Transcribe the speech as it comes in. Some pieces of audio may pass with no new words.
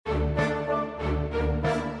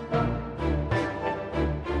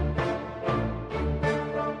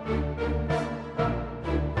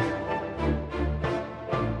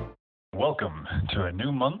Welcome to a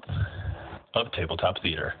new month of Tabletop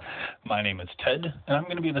Theater. My name is Ted, and I'm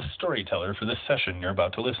going to be the storyteller for this session you're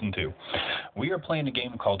about to listen to. We are playing a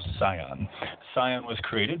game called Scion. Scion was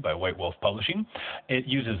created by White Wolf Publishing. It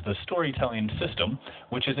uses the storytelling system,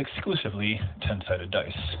 which is exclusively 10-sided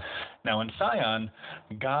dice. Now in Scion,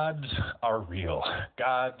 gods are real.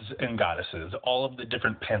 Gods and goddesses, all of the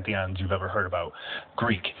different pantheons you've ever heard about.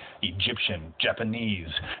 Greek, Egyptian, Japanese,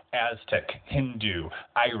 Aztec, Hindu,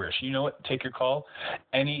 Irish, you know what, take your call.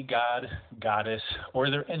 Any god, goddess, or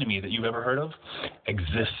their enemy that you've ever heard of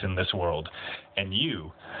exists in this world, and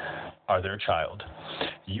you are their child.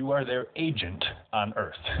 You are their agent on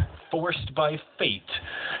Earth, forced by fate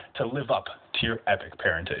to live up to your epic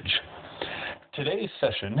parentage. Today's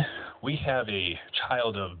session, we have a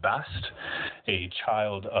child of Bast, a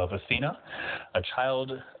child of Athena, a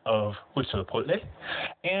child of Huitzilopochtli,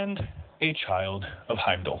 and a child of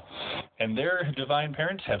Heimdall. And their divine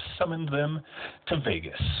parents have summoned them to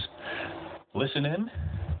Vegas. Listen in,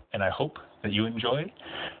 and I hope that you enjoy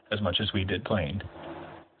as much as we did playing.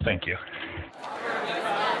 Thank you.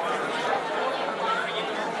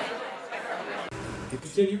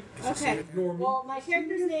 Continue. Okay. Well, my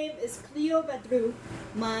character's name is Cleo Badru.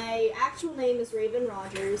 My actual name is Raven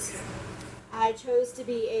Rogers. I chose to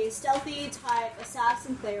be a stealthy type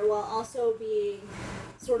assassin player while also being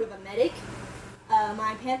sort of a medic.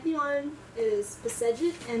 My pantheon is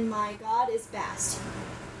Besejet, and my god is Bast.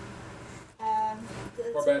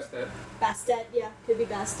 Or Bastet. Bastet, yeah, could be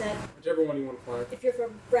Bastet. Whichever one you want to fly. If you're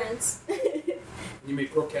from France. You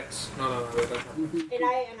make croquettes. No, that's not.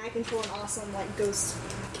 And I control an awesome ghost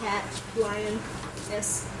cat lion.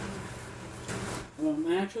 Yes.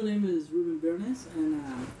 My actual name is Ruben Bernes, and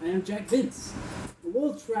I am Jack Vince, a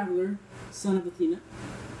world traveler, son of Athena.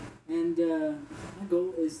 And my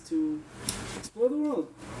goal is to explore the world,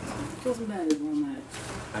 kill some baddies while I'm at it.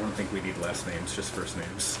 I don't think we need last names, just first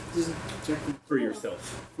names. Just Jack Vince. For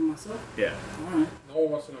yourself. For myself? Yeah. Alright. No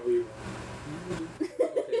one wants to know who you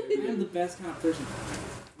I am the best kind of person.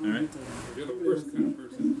 Alright. are. You're the worst kind of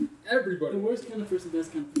person. Everybody. The worst kind of person,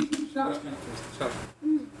 best kind of person. Shut Worst up. kind of person. Shut up.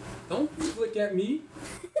 Don't flick at me.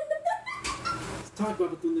 Let's talk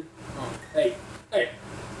about Babatunde. Oh, hey.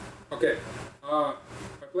 Okay. My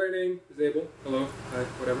player name is Abel. Hello. Hi.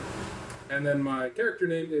 Whatever. And then my character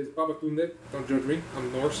name is Babatunde. Don't judge me.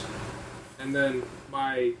 I'm Norse. And then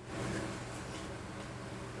my...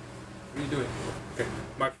 What are you doing? Okay.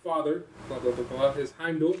 My father, blah, blah, blah, blah, is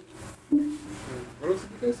Heimdall. What else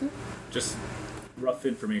did you guys say? Just rough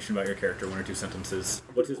information about your character, one or two sentences.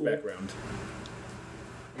 What's his Cool. background?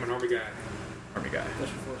 I'm an army guy. Army guy.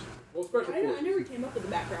 Special forces. Well, special I forces. never came up with a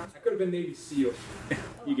background. I could have been Navy SEAL.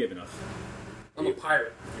 You gave enough. I'm a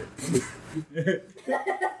pirate.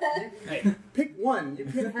 Hey, pick one. You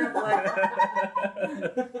can't have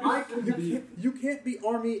you can't be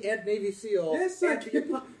Army and Navy SEAL. Yes, I and be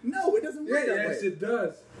a no, it doesn't work that Yes, way. it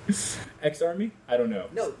does. Ex-Army? I don't know.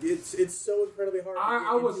 No, it's so incredibly hard. to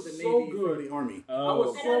I get was into the so Navy good. from the Army. I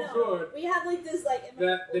was I so don't know. good We have this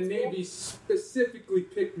that the Navy specifically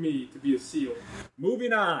picked me to be a SEAL.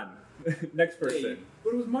 Moving on. Next person. But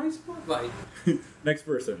it was my spotlight. Next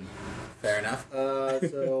person. Fair enough.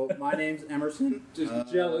 So my name's Emerson.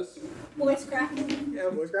 Just jealous. voice cracking. Yeah,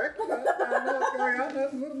 voice crack. I don't know what's going on. I'm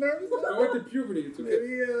a little nervous. I went to puberty. It's okay.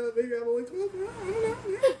 Maybe I'm only 12. I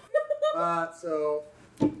don't know. So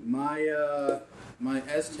my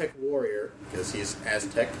Aztec warrior, because he's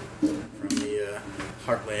Aztec from the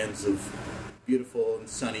heartlands of beautiful and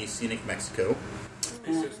sunny, scenic Mexico,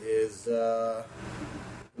 is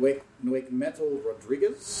Metal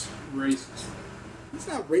Rodriguez. Racist. It's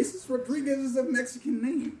not racist. Rodriguez is a Mexican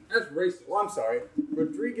name. That's racist. Well, I'm sorry.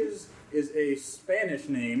 Rodriguez is a Spanish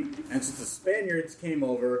name, and since the Spaniards came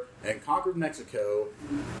over and conquered Mexico,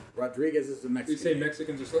 Rodriguez is a Did you Mexican say name.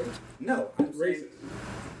 Mexicans are slaves? No, I'm saying, Racist.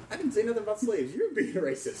 I didn't say nothing about slaves. You're being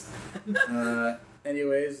racist.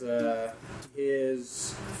 Anyways,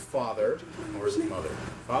 his father, or his mother?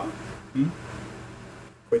 Father?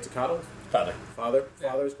 Quetzalcoatl? Father.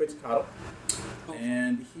 Father is Quetzalcoatl.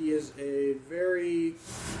 And he is a very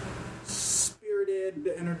spirited,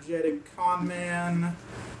 energetic con man.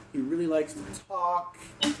 He really likes to talk,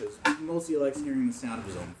 because mostly he likes hearing the sound of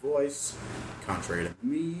his own voice, contrary to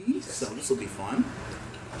me, so this will be fun.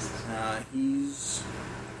 He's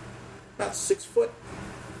about 6 foot,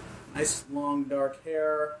 nice long dark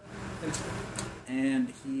hair,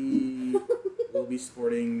 and he will be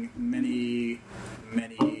sporting many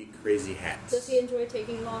crazy hats. Does he enjoy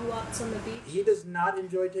taking long walks on the beach? He does not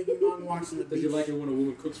enjoy taking long walks on the Does beach. he like it when a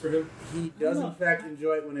woman cooks for him? He does, in fact,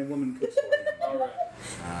 enjoy it when a woman cooks for him. All right.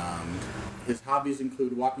 His hobbies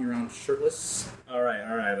include walking around shirtless, All right.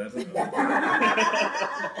 That's and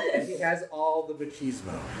he has all the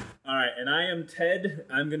machismo. all right. And I am Ted.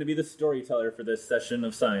 I'm going to be the storyteller for this session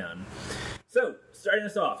of Scion. So, starting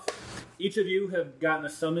us off, each of you have gotten a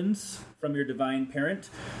summons from your divine parent.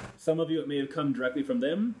 Some of you, it may have come directly from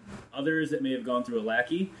them. Others, it may have gone through a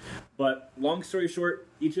lackey. But long story short,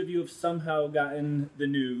 each of you have somehow gotten the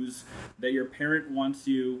news that your parent wants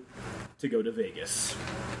you to go to Vegas.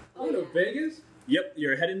 Going to Vegas? Yep,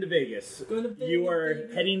 you're heading to Vegas. Going to Vegas, You are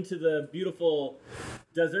baby. heading to the beautiful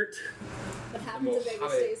desert, What happens in Vegas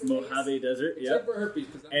Mojave. stays in Vegas. Mojave Desert. Except Yep. for herpes.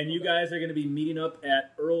 'cause that's And you guys are going to be meeting up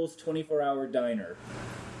at Earl's 24-hour diner.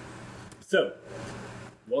 So,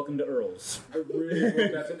 welcome to Earl's. I really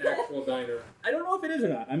hope that's an actual diner. I don't know if it is or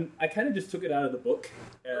not. I kind of just took it out of the book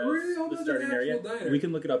as really hope the it's starting an area. actual diner. We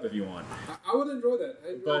can look it up if you want. I would enjoy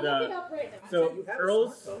that. But Look it up right now. so You have a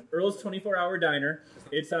Earl's smartphone. 24-hour diner.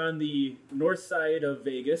 It's on the north side of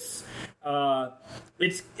Vegas.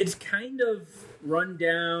 It's kind of run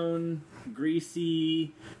down,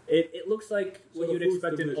 greasy. It looks like So what the you'd food's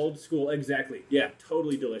expect in delicious. old school. Exactly. Yeah,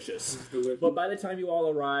 totally delicious. delicious. But by the time you all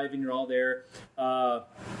arrive and you're all there,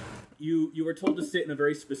 you were told to sit in a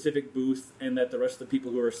very specific booth, and that the rest of the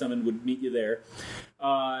people who were summoned would meet you there.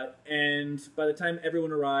 And by the time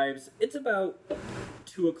everyone arrives, it's about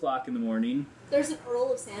 2 o'clock in the morning. There's an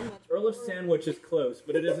Earl of Sandwich. Earl of Sandwich is close,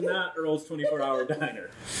 but it is not Earl's 24-hour diner.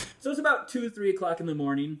 So it's about 2, 3 o'clock in the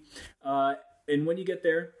morning. And when you get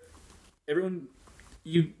there, everyone,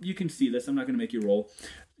 you can see this. I'm not going to make you roll.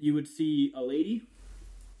 You would see a lady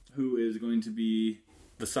who is going to be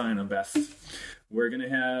the scion of best. We're going to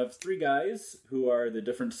have 3 guys who are the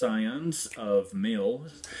different scions of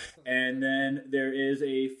males. And then there is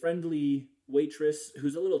a friendly waitress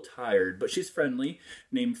who's a little tired, but she's friendly,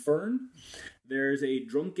 named Fern. There's a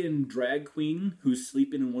drunken drag queen who's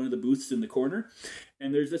sleeping in one of the booths in the corner.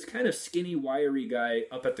 And there's this kind of skinny, wiry guy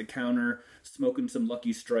up at the counter smoking some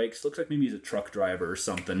Lucky Strikes. Looks like maybe he's a truck driver or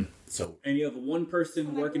something. So And you have one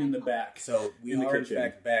person working in the back. we in the are in kitchen.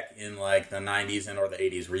 fact back in like the 90s and or the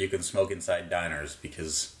 80s where you can smoke inside diners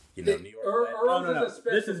because you know New York. Earl's Oh, no. is a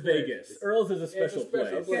special This is place. Vegas. Earl's is a It's a special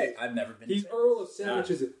special place. Okay, I've never been. He's to Earl of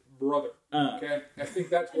Sandwich's brother. Okay? I think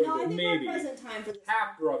that's what No, I it is. think Maybe. we're present time for this.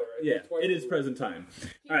 Half brother. Yeah, it is present time.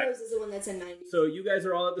 All right. Heroes is the one that's in 90s. So you guys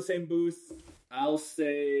are all at the same booth. I'll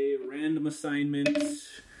say random assignment.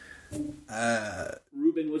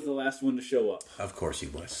 Ruben was the last one to show up. Of course he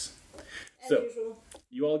was. As so- usual.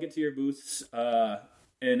 You all get to your booths,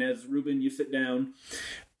 and as Ruben, you sit down.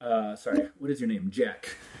 Sorry, what is your name?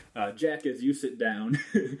 Jack. Jack, as you sit down,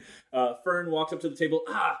 Fern walks up to the table.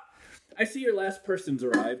 I see your last person's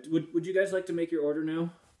arrived. Would you guys like to make your order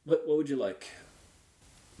now? What would you like?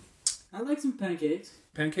 I like some pancakes.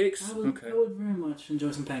 Pancakes? I would very much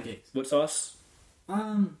enjoy some pancakes. What sauce?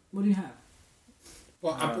 What do you have?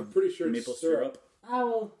 Well, I'm pretty sure it's Maple syrup. I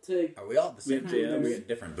will take. Are we all at the same We have booth? Or jams. are we at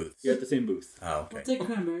different booths? You're at the same booth. Oh, I'll okay. take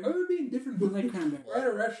cranberry. I would be in different I booths. like cranberry. We're at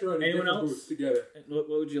a restaurant in Anyone different else? booths together. What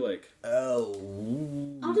would you like?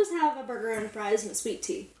 Oh. I'll just have a burger and fries and a sweet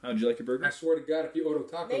tea. How'd you like your I burger? swear to God, if you order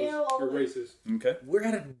tacos, Mayo all you're the way. racist. Okay. We're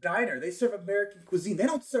at a diner. They serve American cuisine. They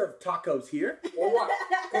don't serve tacos here. Or what?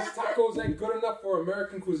 Because tacos ain't good enough for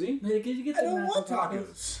American cuisine? Maybe could you get I some don't want Mexican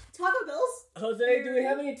tacos. Taco Bell's? Jose, do we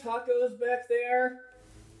have any tacos back there?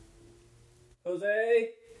 Jose?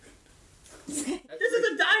 This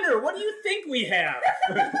is a diner. What do you think we have?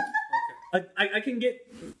 I can get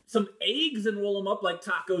some eggs and roll them up like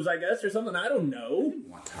tacos, I guess, or something. I don't know. You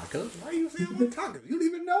want tacos? Why are you saying I want tacos? You don't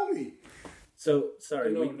even know me. So,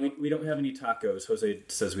 sorry, No, we don't have any tacos. Jose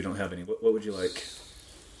says we don't have any. What would you like?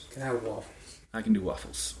 Can I have waffles? I can do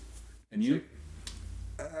waffles. And you?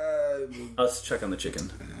 Let's check on the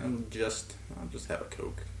chicken. I'll just have a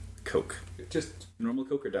Coke. Coke. Just Normal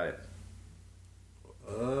Coke or diet?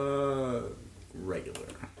 Regular.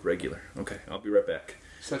 Regular. Okay, I'll be right back.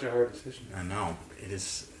 such a hard decision. I know. It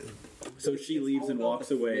is. So she leaves and all about walks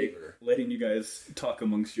the away, flavor. letting you guys talk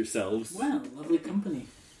amongst yourselves. Wow, lovely company.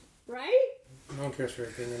 Right? No one cares for your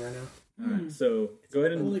opinion right now. Alright, so go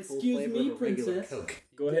ahead Well, and excuse me, princess. Coke.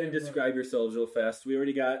 go ahead and describe yourselves real fast. We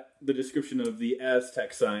already got the description of the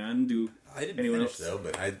Aztec scion. I didn't Anyone finish else? though,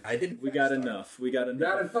 but I didn't. We got enough. We got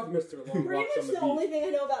Not enough. enough, Mr. Long Pretty Walks on much the the only Beach. thing I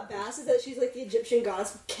know about Bass is that she's like the Egyptian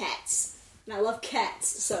goddess of cats. And I love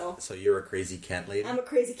cats, so So you're a crazy cat lady. I'm a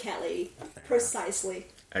crazy cat lady. Precisely.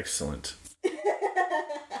 Excellent.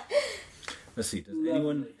 Let's see. Does Lovely.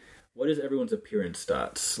 anyone What is everyone's appearance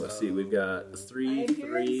stats? Let's see. We've got 3, My 3,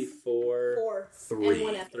 appearance? 4, 4. 3. And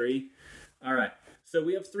 1 epic. 3. All right. So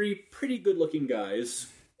we have 3 pretty good-looking guys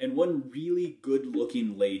and 1 really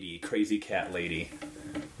good-looking lady, crazy cat lady.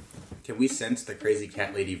 Can we sense the crazy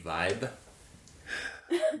cat lady vibe?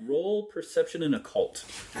 Roll perception and occult.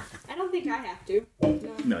 I don't think I have to.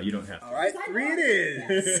 No. No, you don't have to. All right, 3 it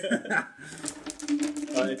is.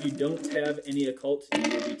 If you don't have any occult, you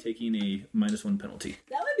will be taking a -1 penalty.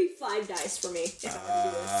 That would be 5 dice for me if I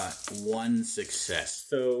were to do this. 1 success.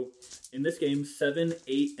 So in this game, 7,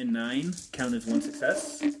 8, and 9 count as 1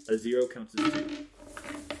 success. A 0 counts as 2.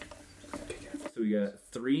 So we got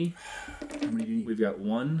 3. How many do you need? We've got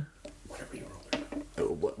 1. Whatever you roll.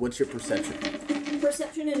 Oh, what's your perception?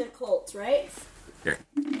 Perception and occult, right? Here.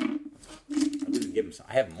 I'm gonna give him some.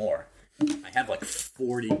 I have more. I have like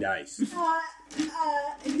 40 dice.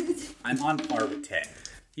 I'm on par with Ted.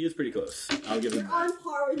 He is pretty close. I'll give him You're that. on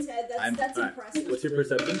par with Ted. That's All right. impressive. What's your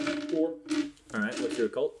perception? 4. All right. What's your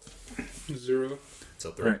occult? 0. So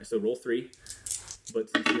All 3. right. So roll 3. But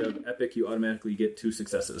since you have epic, you automatically get 2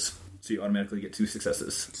 successes. So you automatically get 2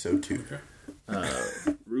 successes. So 2.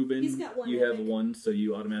 Ruben, He's got 1 you have epic. 1, so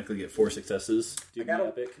you automatically get 4 successes. Do you I got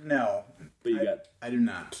have a epic? No. But you got I do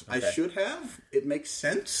not. I Okay. should have. It makes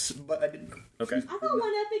sense, but I didn't. okay. I thought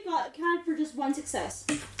 1 epic counted for just 1 success.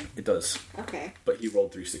 It does, Okay. but he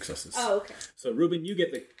rolled 3 successes. Oh, okay. So Ruben, you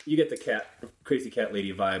get the cat, crazy cat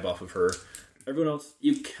lady vibe off of her. Everyone else,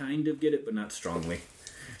 you kind of get it, but not strongly.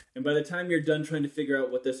 And by the time you're done trying to figure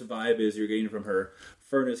out what this vibe is you're getting from her,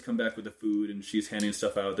 Fern has come back with the food and she's handing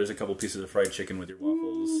stuff out. There's a couple pieces of fried chicken with your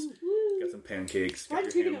waffles. Woo. Got some pancakes. Got Fried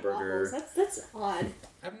your chicken and hamburger. waffles. That's odd.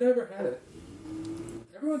 I've never had it.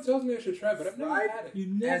 Everyone tells me I should try, but I've never Right. had it. You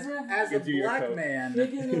As, never as a Gives you your black coat. man,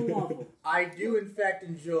 chicken and waffle. I do in fact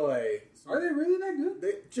enjoy. Are they really that good?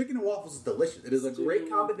 The chicken and waffles is delicious. It is a great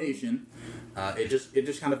combination. It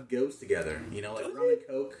just kind of goes together. You know, like rum and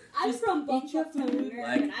coke. I'm Just from each of Buffalo, them,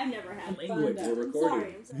 America, and I've never had it. Language, Find we're out. I'm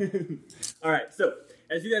recording. sorry. All right, so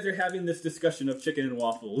as you guys are having this discussion of chicken and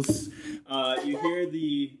waffles, you hear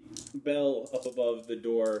the bell up above the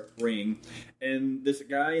door ring, and this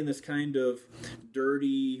guy in this kind of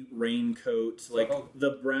dirty raincoat, like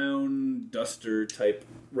the brown duster type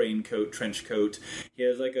raincoat, trench coat. He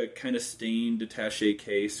has like a kind of stained attaché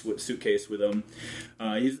case, suitcase with him.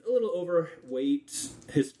 He's a little overweight.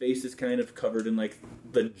 His face is kind of covered in like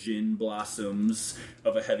the gin blossoms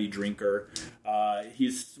of a heavy drinker.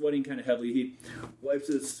 He's sweating kind of heavily. He wipes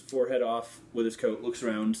his forehead off with his coat, looks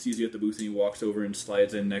around, sees you at the booth, and he walks over and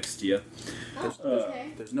slides in next to you. Oh,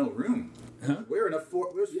 okay. There's no room. Huh? There's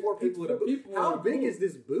 4 people in a booth. How big is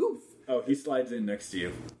this booth? Oh, he slides in next to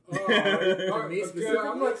you. Oh, okay, Me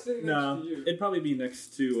I'm not sitting next No, to you. it'd probably be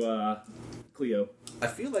next to Cleo. I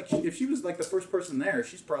feel like if she was like the first person there,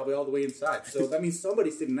 she's probably all the way inside. So that means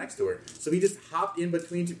somebody's sitting next to her. So he just hopped in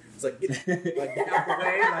between two. It's like, get out the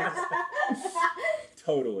way. Like,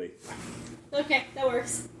 Totally. Okay, that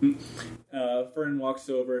works. Fern walks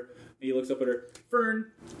over and he looks up at her.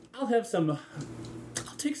 Fern, I'll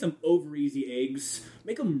take some over easy eggs.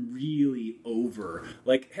 Make them really over.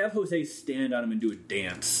 Like, have Jose stand on them and do a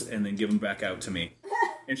dance and then give them back out to me.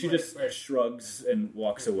 And she just shrugs and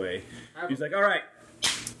walks away. He's like, all right,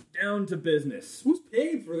 down to business. Who's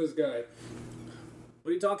paying for this guy? What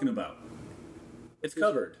are you talking about? It's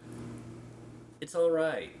covered. It's all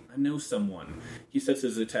right. I know someone. He sets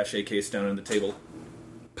his attaché case down on the table,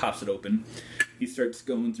 pops it open. He starts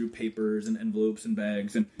going through papers and envelopes and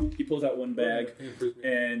bags, and he pulls out one bag,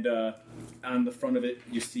 and on the front of it,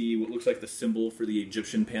 you see what looks like the symbol for the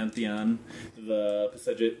Egyptian pantheon, the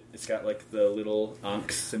Pasejet. It's got like the little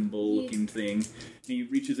Ankh symbol-looking thing. And he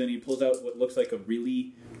reaches in, he pulls out what looks like a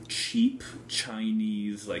really cheap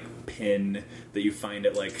Chinese like pin that you find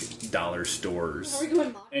at like dollar stores. Are we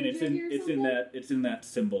going And it's in that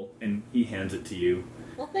symbol, and he hands it to you.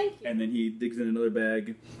 Well, thank you. And then he digs in another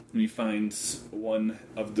bag, and he finds one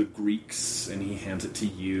of the Greeks, and he hands it to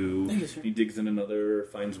you. Thank you, sir. He digs in another,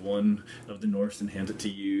 finds one of the Norse, and hands it to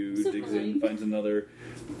you. So Digs kind. in, finds another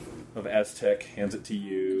of Aztec, hands it to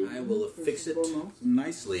you. I will fix it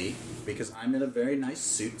nicely because I'm in a very nice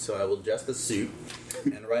suit, so I will adjust the suit.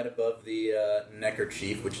 And right above the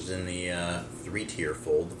neckerchief, which is in the 3-tier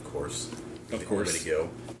fold, of course. Of course. Way to go.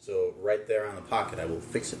 So right there on the pocket, I will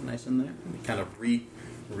fix it nice in there. And kind of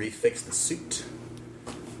refix the suit.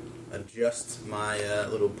 Adjust my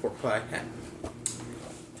little pork pie hat.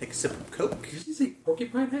 Take a sip of Coke. Did you say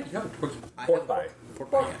porcupine hat? You have a porcupine. I Pork have pie.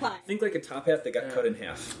 Pork pie. Think like a top hat that got cut in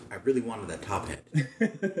half. I really wanted that top hat.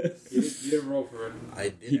 You didn't roll for it. I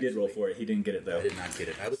did. He did roll for it. He didn't get it though. I did not get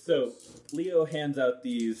it. I was So Leo hands out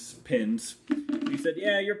these pins. He said,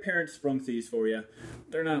 "Yeah, your parents sprung these for you.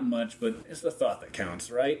 They're not much, but it's the thought that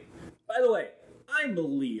counts, right? By the way, I'm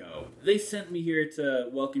Leo. They sent me here to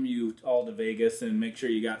welcome you all to Vegas and make sure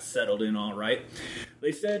you got settled in all right.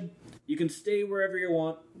 They said you can stay wherever you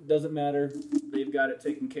want. Doesn't matter. They've got it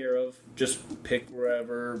taken care of. Just pick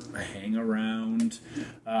wherever, hang around.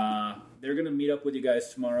 They're gonna meet up with you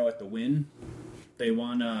guys tomorrow at the Wynn. They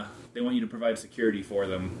want you to provide security for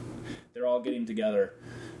them. They're all getting together.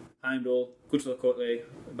 Heimdall, Quetzalcoatl,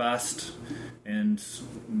 Bast, and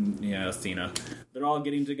Athena. They're all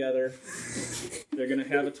getting together. They're gonna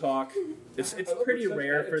have a talk. It's pretty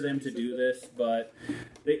rare for them to do this, but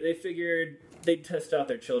they figured they'd test out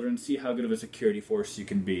their children, see how good of a security force you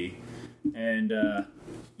can be. And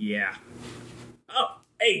yeah. Oh,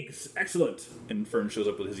 eggs! Excellent! And Fern shows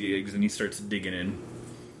up with his eggs and he starts digging in.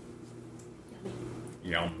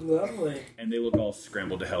 Yum. Lovely. And they look all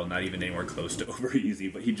scrambled to hell, not even anywhere close to over easy,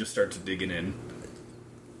 but he just starts digging in.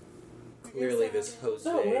 clearly this Jose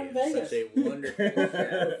No, we're in is Vegas. such a wonderful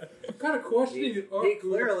chef. I'm kind of questioning He it.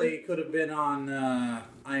 clearly could have been on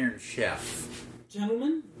Iron Chef.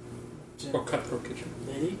 Gentlemen? Oh, Cutthroat Kitchen.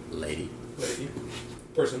 Lady? Lady.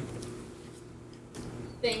 Person.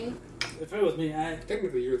 Thing. If it was me,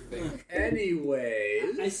 Technically, you're the thing.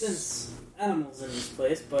 Anyways. I sense animals in this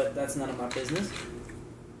place, but that's none of my business.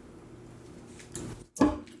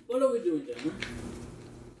 What are we doing, gentlemen?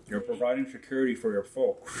 You're providing security for your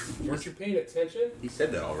folks. Weren't you paying attention? He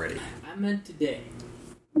said that already. I meant today.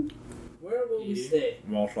 Where will we stay?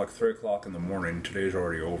 Well, it's like 3 o'clock in the morning. Today's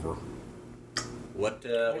already over. What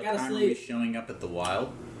gotta time are we sleep. showing up at the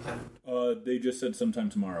Wild? They just said sometime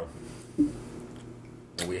tomorrow.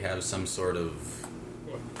 Will we have some sort of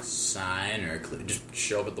sign or just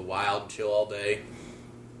show up at the Wild, chill all day?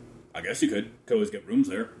 I guess you could always get rooms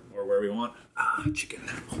there, or wherever you want. Chicken.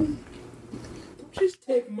 Just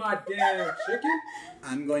take my damn chicken.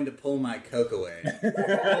 I'm going to pull my Coke away. Hold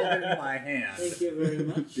it in my hand. Thank you very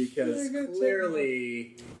much. Because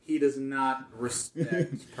clearly he does not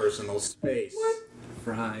respect personal space. What?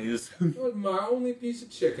 Fries. That was my only piece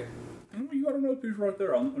of chicken. Oh, you got another piece right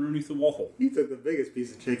there underneath the waffle. He took the biggest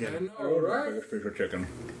piece of I chicken. know, right? Biggest piece of chicken.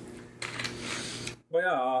 But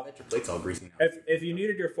yeah, Bet your plate's all greasy now. if you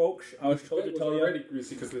needed your folks, I was told to It was tell you. already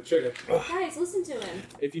greasy because of the chicken. Guys, listen to him.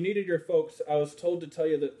 If you needed your folks, I was told to tell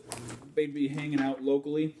you that they'd be hanging out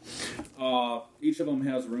locally. Each of them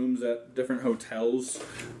has rooms at different hotels.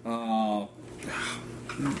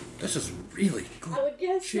 This is really good. I would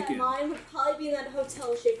guess Chicken. that mine would probably be in that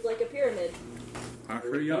hotel shaped like a pyramid.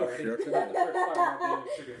 Actually, yeah, Alright. sure. First time I had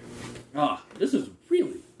chicken. This is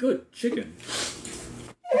really good chicken.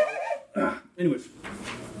 Anyways,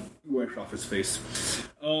 wash off his face.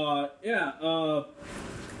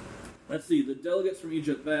 Let's see. The delegates from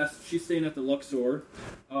Egypt, Vast, she's staying at the Luxor.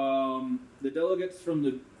 The delegates from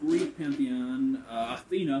the Greek pantheon,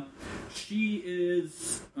 Athena, she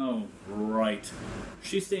is. Oh, right.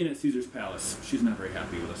 She's staying at Caesar's palace. She's not very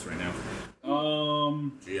happy with us right now.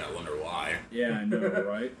 Gee, I wonder why. Yeah, I know,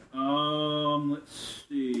 right? Let's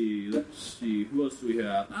see. Who else do we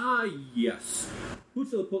have? Yes.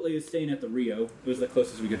 Huitzilopochtli is staying at the Rio. It was the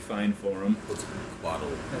closest we could find for him. What's a bottle?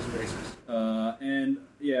 That's racist.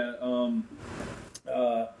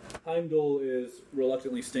 Heimdall is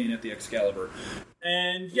reluctantly staying at the Excalibur.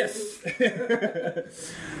 And yes,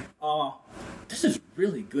 this is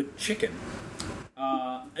really good chicken.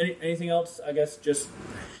 Anything else? I guess just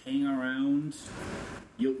hang around.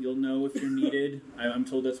 You'll know if you're needed. I'm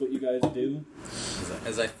told that's what you guys do.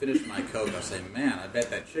 As I finish my Coke, I say, man, I bet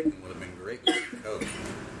that chicken would have been great with Coke.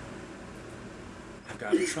 I've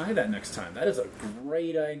got to try that next time. That is a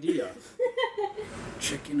great idea.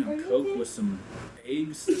 Chicken and Coke with some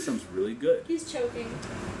eggs. That sounds really good. He's choking.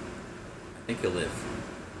 I think he'll live.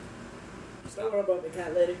 Don't worry about me,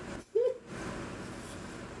 cat lady.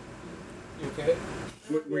 You okay?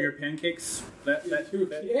 Were your pancakes that good?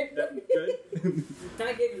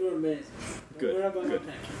 Pancakes were amazing. Good, Don't worry about good.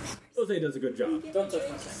 my pancakes. Jose does a good job. Don't touch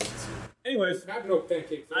my pancakes. Anyways, I have no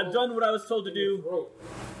pancakes. I've done what I was told to do. Throat.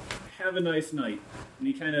 Have a nice night. And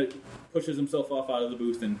he kind of pushes himself off out of the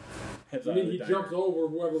booth and heads I out of mean, the he diner. jumps over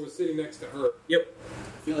whoever was sitting next to her. Yep.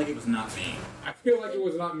 I feel like it was not me. I feel like it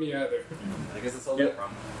was not me either. I guess that's all Yep. that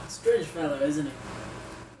problem. Strange fellow, isn't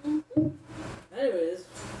he? Anyways.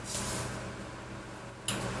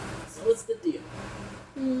 So what's the deal?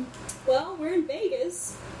 Well, we're in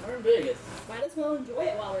Vegas. We're in Vegas. Might as well enjoy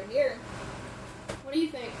it while we're here. What do you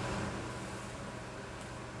think?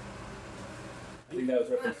 I think that was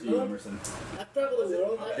reference to you, Emerson. I've traveled the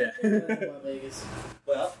world. I Yeah. don't know about Vegas.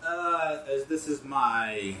 Well, as this is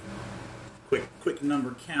my quick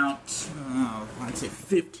number count, I'd say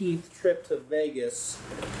 15th trip to Vegas.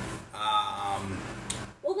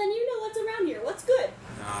 Well, then you know what's around here. What's good?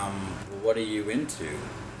 What are you into?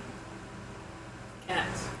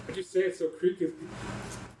 Cats. Why'd you say it so creepy?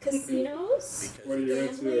 Casinos? Because What are you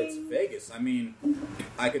into? it's Vegas. I mean,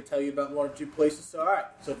 I could tell you about one or two places. So, all right.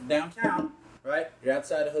 So downtown, right? You're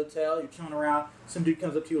outside a hotel. You're chilling around. Some dude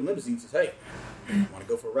comes up to you in a limousine and says, "Hey, want to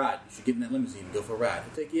go for a ride? You should get in that limousine and go for a ride.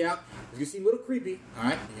 He'll take you out. It's gonna seem a little creepy. All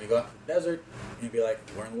right. You're gonna go out to the desert. And you'll be like,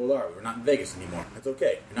 "Where in the world are we? We're not in Vegas anymore. That's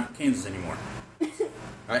okay. You're not in Kansas anymore."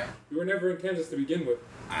 All right. You were never in Kansas to begin with.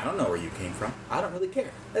 I don't know where you came from. I don't really care.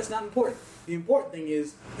 That's not important. The important thing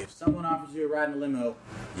is, if someone offers you a ride in a limo,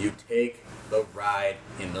 you take the ride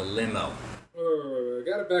in the limo. I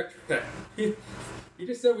gotta backtrack. You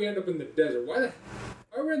just said we end up in the desert. Why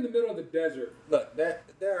we're in the middle of the desert? Look,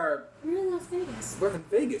 there are. We're in Las Vegas. We're in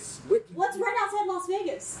Vegas. What's right outside Las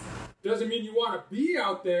Vegas? Doesn't mean you want to be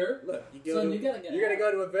out there. Look, So you gotta get you're gonna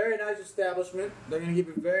out. go to a very nice establishment. They're gonna give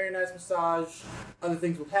you a very nice massage. Other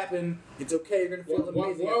things will happen. It's okay. You're gonna feel Whoa,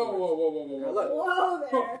 amazing. whoa, afterwards. whoa, whoa, whoa, whoa, Now whoa.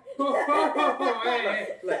 look, Whoa there.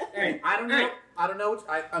 Hey, look, hey, I don't know. I don't know.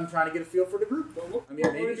 I'm trying to get a feel for the group. I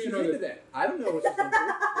mean, maybe she's into that. I don't know what she's into. You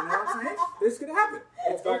know what I'm saying? This could happen.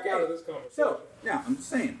 Let's back out of this conversation. So, now, I'm just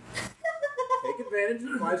saying. Take advantage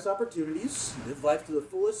of life's opportunities. Live life to the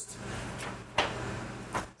fullest.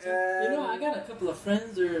 You know, I got a couple of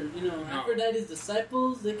friends, or Aphrodite's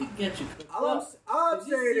disciples. They could get you cooked All up. I'm If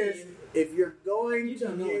you saying see- is, if you're going You to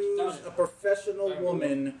don't know what you're use talking a about. professional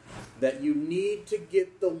woman, that you need to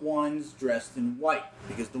get the ones dressed in white.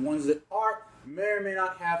 Because the ones that aren't may or may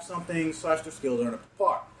not have something / their skills aren't up to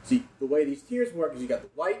par. See, the way these tiers work is you got the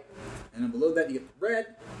white, and then below that you get the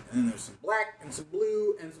red, and then there's some black, and some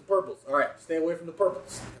blue, and some purples. Alright, stay away from the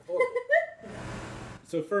purples.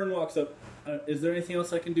 So Fern walks up. Is there anything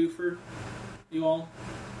else I can do for you all?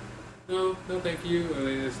 No, thank you.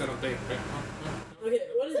 They said don't thank you. Okay,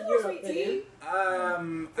 what is Some your more sweet opinion? tea.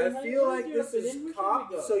 I feel like this is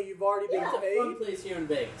cop, so you've already been It's a fun paid. place here in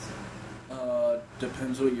Vegas.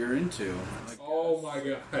 Depends what you're into. Oh my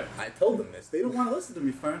god. I told them this. They don't want to listen to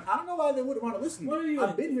me, Fern. I don't know why they wouldn't want to listen to What are me. you I've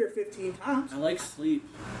into? been here 15 times. I like sleep.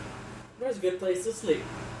 Where's a good place to sleep?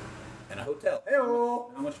 In a hotel.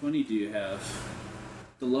 Hey-o. How much money do you have?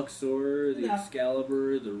 The Luxor, the No.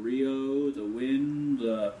 Excalibur, the Rio, the Wind,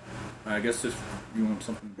 the... I guess if you want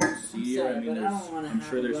something to see, sorry, I mean, but I don't wanna I'm have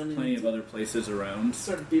sure there's run plenty into- of other places around.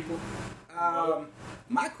 Certain people.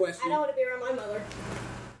 My I question. don't want to be around my mother.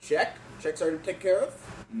 Check. Check's already taken care of.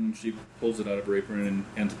 And she pulls it out of her apron and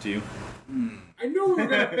hands it to you. I knew we were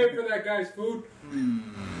gonna pay for that guy's food.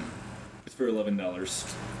 It's for $11. Oh, That's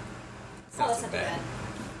that's not not so too bad. bad.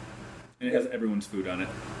 And it has everyone's food on it.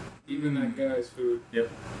 Even that guy's food. Yep.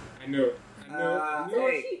 I knew it. I knew it. I knew Oh,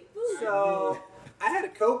 it. cheap food. So, I had a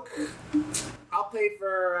Coke. I'll pay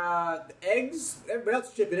for the eggs. Everybody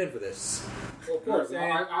else chip it in for this. Well, of course,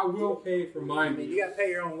 I will pay for I mine. mean, you gotta pay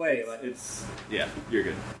your own way. Like, Yeah, you're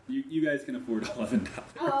good. You guys can afford $11.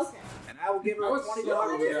 Oh, okay. and I will give her I a was $20 Well,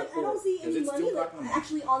 so- bill. I don't see Because any it's money 2 o'clock in the morning.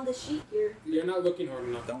 actually on the sheet here. You're not looking hard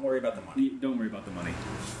enough. Don't worry about the money. Don't worry about the money.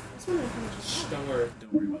 I just wondering how much is Shh, that. don't worry.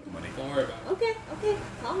 Don't worry about the money. Don't worry about it. Okay,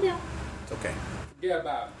 calm down. It's okay. Forget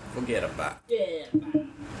about it. Forget about it. Yeah.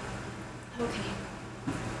 Okay.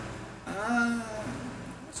 I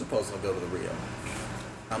suppose I'll go to the Rio.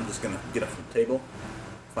 I'm just gonna get up from the table,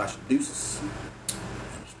 flash the deuces,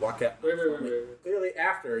 and just walk out. Wait. Clearly,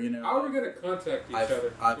 after How are we gonna contact each I've other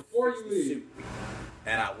before you fixed the leave? suit,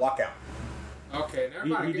 and I walk out. Okay, never He-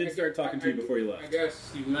 mind. he did start talking to you before you left. I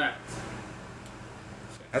guess you left.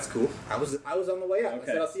 That's cool. I was on the way out. I Okay.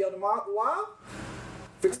 said I'll see you tomorrow. Wow.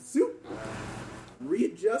 Fix the suit.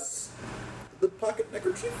 Readjust the pocket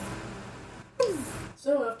neckerchief.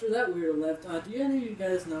 So after that we were left, do any of you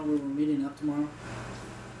guys know where we're meeting up tomorrow?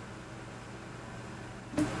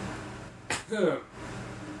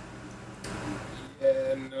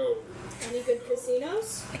 Yeah, no. Any good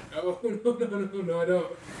casinos? No, I don't.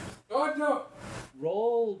 No, I don't.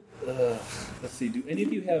 Roll. Let's see. Do any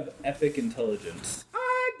of you have epic intelligence?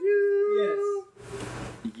 I do.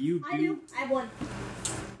 You do. I do. I have one.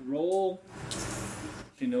 Roll.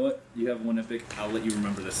 You know what? You have one epic. I'll let you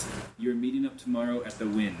remember this. You're meeting up tomorrow at the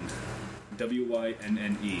Wynnne.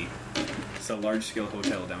 WYNNE. It's a large-scale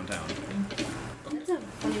hotel downtown. That's a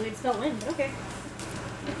funny way to spell win, but okay.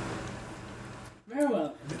 Very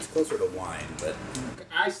well. It's closer to wine, but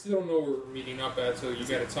I still don't know where we're meeting up at, so you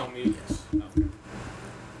gotta tell me. yes.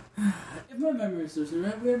 If my memory serves me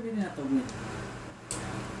right, we're meeting at the Wynnne.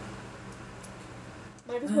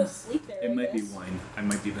 Might as well sleep there. It I might be guess. wine. I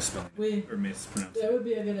might be misspelling it Wait. or mispronouncing That it. would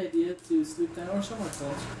be a good idea to sleep there or somewhere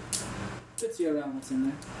close. Let's see around what's in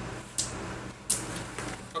there.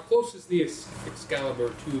 How close is the Excalibur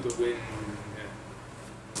to the wind?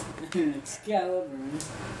 Excalibur.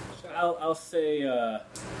 I'll say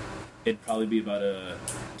it'd probably be about a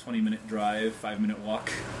 20-minute drive, 5-minute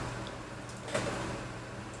walk.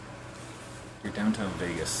 You're downtown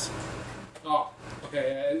Vegas. Oh,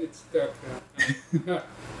 okay. It's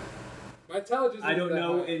my intelligence. I don't isn't that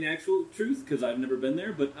know high. in actual truth because I've never been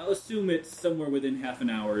there, but I'll assume it's somewhere within half an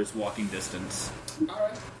hour's walking distance. All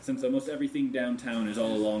right. Since almost everything downtown is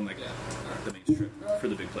all along like Yeah. All right. the main strip for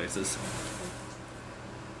the big places.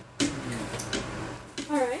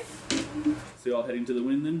 Alright. So you all heading to the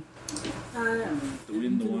wind then? The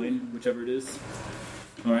wind, the wine, whichever it is.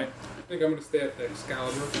 All right, I think I'm gonna stay at the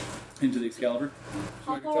Excalibur into the Excalibur.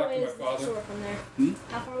 so I How can far talk away to my is father. Luxor from there? Hmm?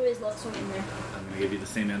 How far away is Luxor from there? I'm gonna give you the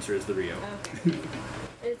same answer as the Rio. Okay.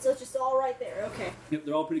 It's just all right there. Okay. Yep,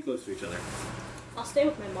 they're all pretty close to each other. I'll stay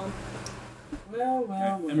with my mom. Well,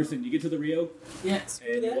 All right, Emerson, you get to the Rio Yeah,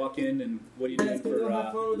 screw and you that. walk in, and what are you doing Let's go for?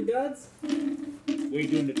 have fun with the gods. What are you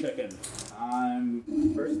doing to check in?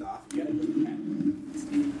 First off, you gotta go to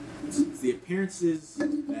pen. It's the appearances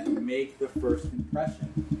that make the first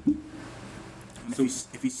impression. And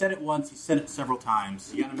if you said it once, you said it several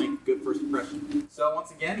times. You gotta make a good first impression. So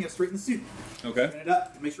once again, you gotta straighten the suit, Okay. straighten it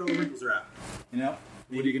up, make sure all the wrinkles are out. You know,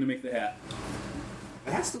 What are you gonna make the hat?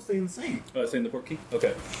 the hat's still staying the same. Oh, saying the portkey.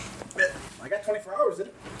 Okay. I got 24 hours in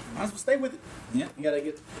it. Might as well stay with it. Yeah, you gotta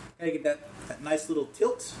get that nice little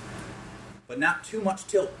tilt, but not too much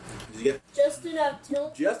tilt. You get Just enough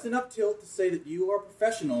tilt. just enough tilt to say that you are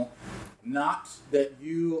professional, not that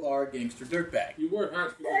you are a gangster dirtbag. You were high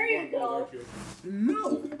school There you when you were go. bald, aren't you?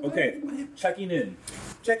 No. Okay. Checking in.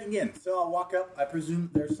 Checking in. So I'll walk up. I presume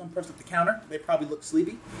there's some person at the counter. They probably look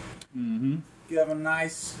sleepy. Mm-hmm. You have a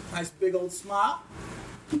nice big old smile.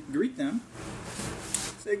 Greet them.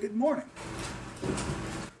 Say good morning.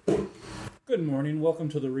 Good morning. Welcome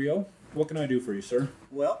to the Rio. What can I do for you, sir?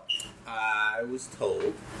 Well, I was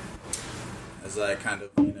told, as I kind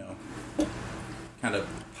of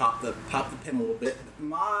pop the pin a little bit, that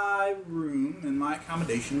my room and my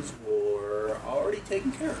accommodations were already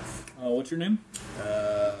taken care of. What's your name?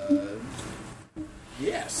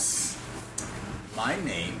 Yes. My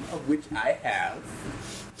name, of which I have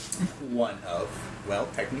one of, well,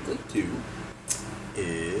 technically two,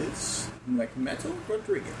 is Mekmeto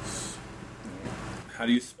Rodriguez. How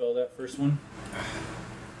do you spell that first one?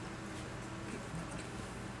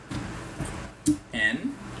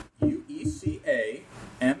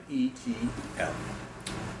 Nuecametl.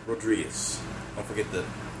 Rodriguez. Don't forget the.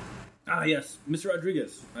 Ah, yes, Mr.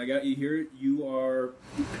 Rodriguez. I got you here. You are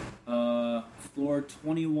floor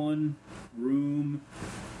 21, room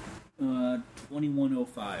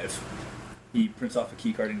 2105. He prints off a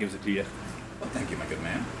key card and gives it to you. Well, thank you, my good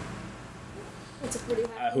man. It's a pretty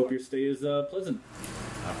high I hope your stay is pleasant.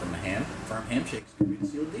 From the firm handshakes can be a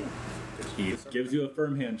sealed deal. He gives you a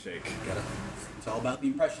firm handshake. It's all about the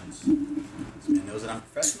impressions. This man knows that I'm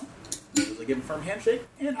professional. He knows I give him a firm handshake,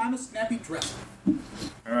 and I'm a snappy dresser.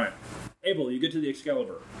 All right. Abel, you get to the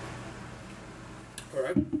Excalibur. All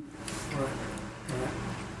right.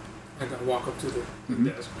 I gotta walk up to the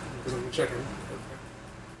desk because I'm checking.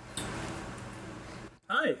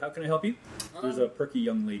 Hi, how can I help you? There's a perky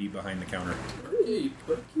young lady behind the counter. Hey,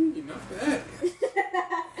 Perky, not bad.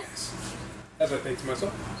 Yes. As I think to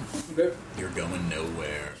myself, okay, You're going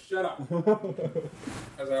nowhere. shut up.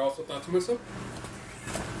 As I also thought to myself.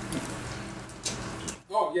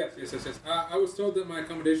 Oh, yes. I was told that my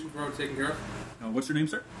accommodations were already taken care of. What's your name,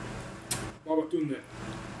 sir? Babatunde.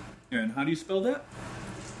 And how do you spell that?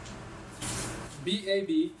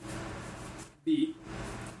 BABBATANDE.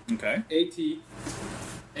 Okay.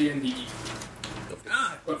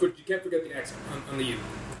 But you can't forget the accent on the U.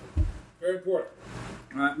 Very important.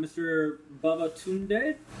 All right, Mr.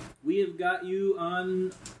 Babatunde, we have got you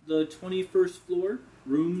on the 21st floor,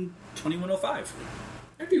 room 2105.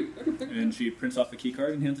 Thank you. And she prints off a key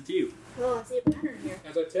card and hands it to you. Oh, I see a pattern here.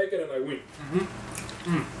 As I take it and I wink.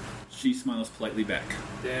 She smiles politely back.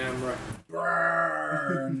 Damn right.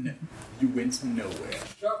 Burn! You went nowhere.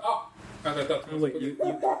 Shut up. As I thought to Oh, myself. wait,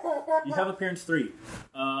 you have appearance 3.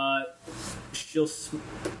 She'll,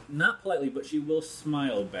 not politely, but she will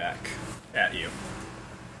smile back at you.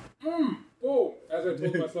 Oh, as I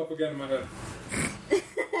told myself again in my head.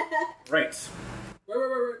 Right.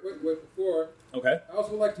 Wait. Before, Okay. I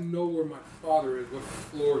also would like to know where my father is, what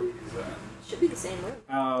floor he's at. Should be the same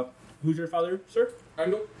room. Who's your father, sir? I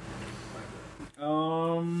know.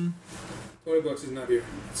 $20 is not here.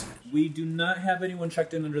 We do not have anyone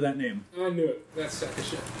checked in under that name. I knew it. That's sack of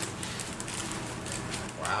shit.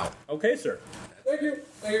 Wow. Okay, sir. Thank you.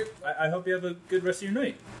 Thank you. I hope you have a good rest of your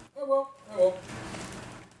night. I will. I will.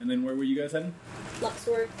 And then where were you guys heading?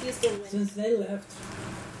 Luxor, Houston wins. Since they left,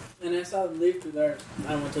 and I saw them leave through there,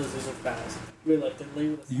 I went to the Caesar's Palace. Reluctantly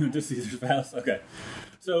with a You went to Caesar's Palace? Okay.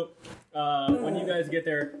 So, when you guys get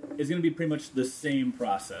there, it's going to be pretty much the same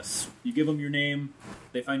process. You give them your name,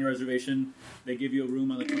 they find your reservation, they give you a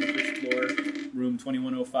room on the 21st floor, room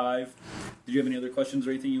 2105. Did you have any other questions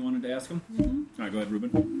or anything you wanted to ask them? Mm-hmm. All right, go ahead,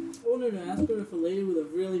 Ruben. I wanted to ask her if a lady with a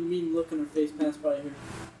really mean look on her face passed by here.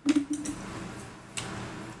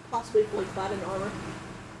 Possibly fully clad in armor.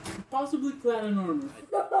 Possibly clad in armor.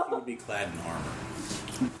 She would be clad in armor.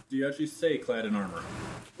 Do you actually say clad in armor?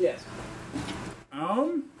 Yes.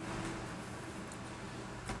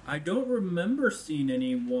 I don't remember seeing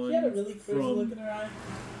anyone She had a really crazy look in from... her eye.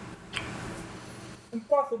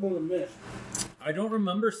 Impossible to miss. I don't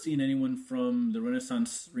remember seeing anyone from the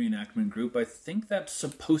Renaissance reenactment group. I think that's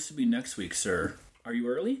supposed to be next week, sir. Are you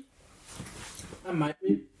early? I might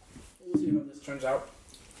be. We'll see how this turns out.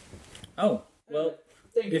 Oh, well,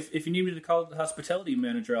 Thank you. if you need me to call the hospitality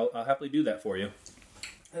manager, I'll happily do that for you.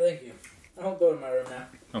 Thank you. I'll go to my room now.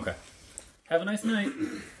 Okay. Have a nice night.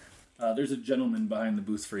 There's a gentleman behind the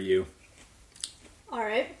booth for you.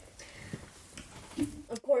 Alright.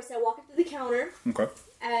 Of course, I walk up to the counter Okay.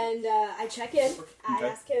 and I check in. I Okay.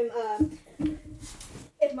 ask him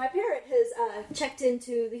if my parent has checked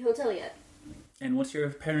into the hotel yet. And what's your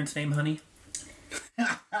parents' name, honey?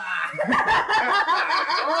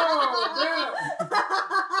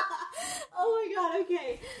 Oh my god,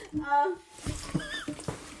 okay.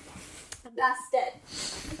 Bastet.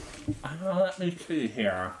 Let me see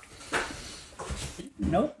here.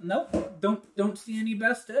 Nope. Don't see any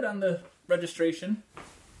Bastet on the registration.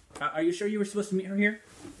 Are you sure you were supposed to meet her here?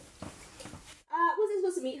 Wasn't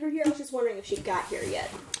supposed to meet her here. I was just wondering if she got here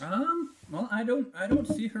yet. Well, I don't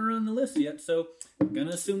see her on the list yet, so I'm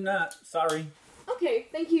gonna assume not. Sorry. Okay,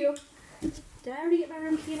 thank you. Did I already get my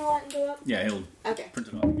room key and all that and go up? Yeah, he'll Okay. print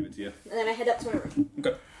it off and give it to you. And then I head up to my room.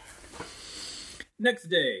 Okay. Next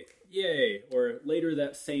day, yay, or later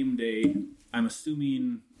that same day. I'm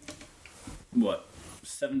assuming, what,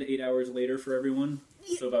 7 to 8 hours later for everyone?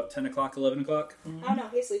 So about 10 o'clock, 11 o'clock? I don't know,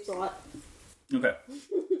 he sleeps a lot. Okay.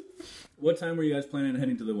 What time were you guys planning on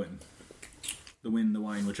heading to the Wynn? The Wynn, the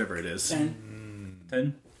Wine, whichever it is. 10.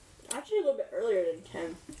 10? Actually, a little bit earlier than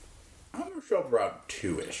 10. I'm gonna show up around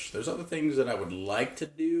 2-ish. There's other things that I would like to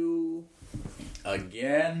do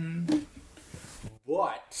again,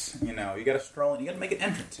 but you know, you gotta stroll in. You gotta make an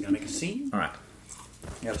entrance. You gotta make a scene. All right.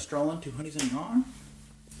 You gotta stroll in, 2 honeys in your arm.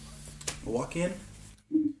 Walk in.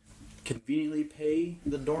 Conveniently pay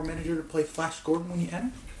the door manager to play Flash Gordon when you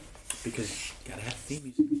enter, because you gotta have theme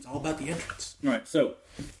music. It's all about the entrance. All right, so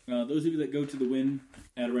those of you that go to the Wynn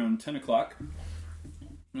at around 10 o'clock,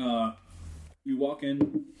 you walk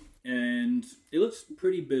in, and it looks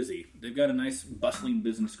pretty busy. They've got a nice bustling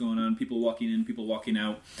business going on. People walking in, people walking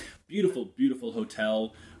out. Beautiful, beautiful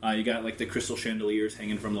hotel. You got like the crystal chandeliers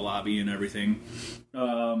hanging from the lobby and everything.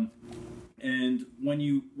 And when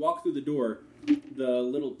you walk through the door, the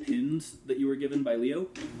little pins that you were given by Leo,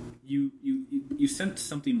 you sense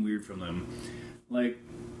something weird from them. Like,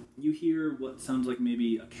 you hear what sounds like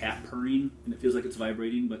maybe a cat purring, and it feels like it's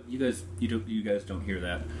vibrating, but you guys don't hear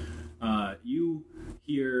that. You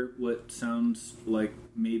hear what sounds like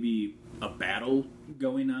maybe a battle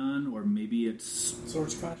going on, or maybe it's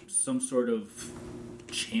Swords clash. some sort of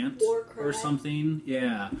chant War cry. or something.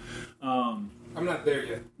 Yeah. I'm not there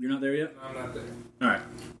yet. You're not there yet? No, I'm not there. All right.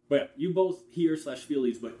 But yeah, you both hear / feel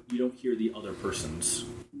these, but you don't hear the other person's.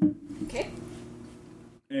 Okay.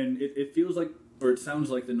 And it feels like, or it sounds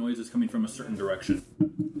like the noise is coming from a certain direction.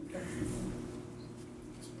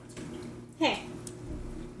 Hey,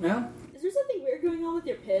 Yeah? is there something weird going on with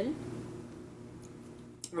your pin?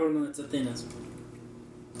 I don't know, it's Athena's.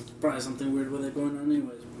 Probably something weird with it going on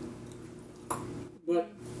anyways.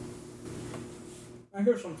 But I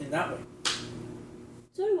hear something that way.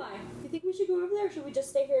 So do I. You think we should go over there, or should we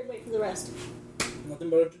just stay here and wait for the rest? Nothing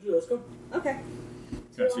better to do, let's go. Okay.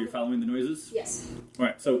 Okay, so you're following the noises? Yes. All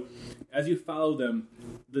right, so as you follow them,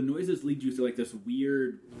 the noises lead you through like this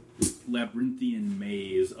weird labyrinthian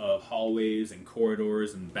maze of hallways and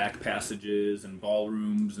corridors and back passages and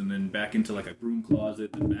ballrooms, and then back into like a broom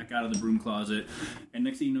closet, then back out of the broom closet, and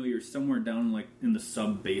next thing you know, you're somewhere down like in the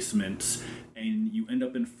sub basements, and you end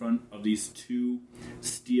up in front of these 2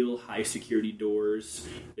 steel high security doors.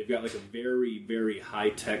 They've got like a very, very high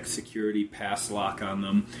tech security pass lock on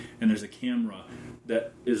them, and there's a camera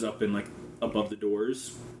that is up in like above the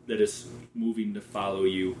doors that is moving to follow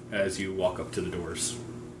you as you walk up to the doors.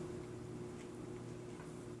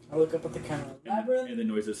 I look up at the camera. Labyrinth? And the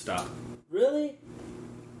noises stop. Really?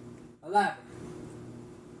 A labyrinth.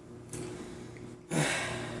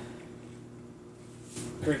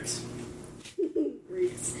 Greeks.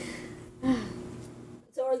 Greeks.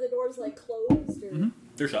 So are the doors like closed, or Mm-hmm.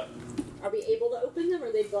 They're shut. are we able to open them, or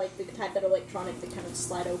are they like the type that are electronic that kind of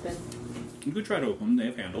slide open? You could try to open them. They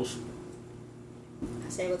have handles. I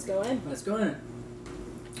say, let's go in. Let's go in.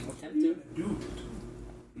 Attempt to.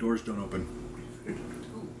 Doors don't open.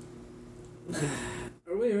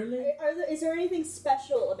 Are we early? Is there anything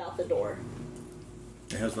special about the door?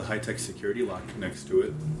 It has the high-tech security lock next to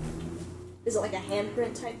it. Is it like a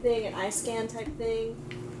handprint type thing, an eye scan type thing?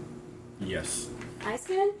 Yes. Eye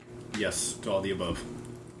scan? Yes, to all the above.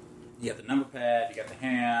 You got the number pad, you got the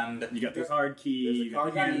hand. You got the card key, There's the you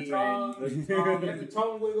got card the You key. got handprint. the tongue, you have the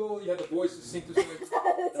tongue wiggle, you have the voice sync to something.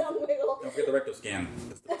 Tongue wiggle. Don't forget the rectal scan.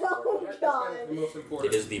 That's the, Oh That's god. the most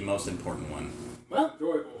important. it is the most important one. Most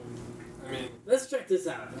enjoyable. I mean, Let's check this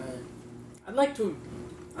out. I'd like to,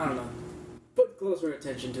 I don't know, put closer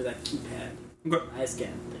attention to that keypad. Okay. Eye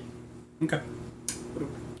scan thing. Okay.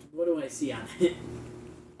 What do I see on it?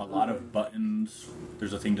 A lot of buttons.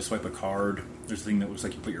 There's a thing to swipe a card. There's a thing that looks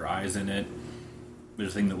like you put your eyes in it. There's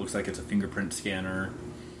a thing that looks like it's a fingerprint scanner.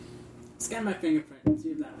 Scan my fingerprint and see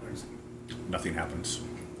if that works. Nothing happens.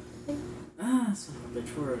 Ah, son of a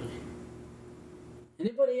bitch, we're early.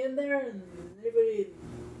 Anybody in there? Anybody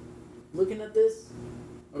looking at this?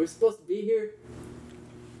 Are we supposed to be here?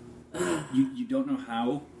 You don't know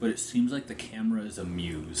how, but it seems like the camera is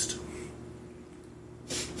amused.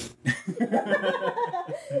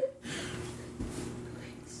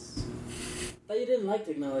 Thought you didn't like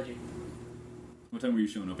technology. What time were you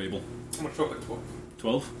showing up, Abel? I'm gonna show up at 12.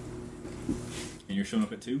 12? And you're showing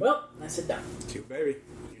up at 2? Well, I sit down. 2, baby.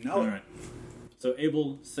 You know All it. right. So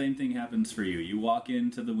Abel, same thing happens for you. You walk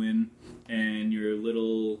into the win, and your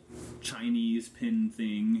little Chinese pin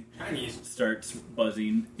thing Chinese. starts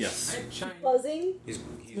buzzing. Yes, I'm Chinese. Buzzing? He's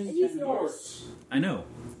He's Norse. I know,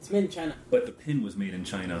 It's made in China. but the pin was made in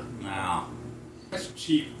China. wow. That's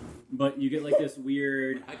cheap. But you get like this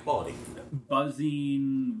weird High quality.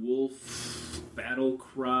 buzzing wolf battle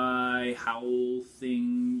cry howl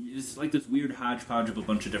thing. It's like this weird hodgepodge of a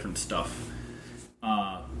bunch of different stuff.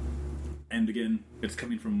 And again, it's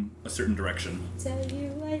coming from a certain direction.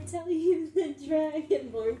 I tell you, the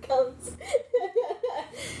Dragonborn comes.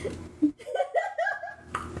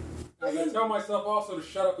 I tell myself also to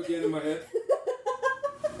shut up again in my head.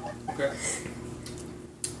 Okay.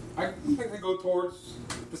 I think I go towards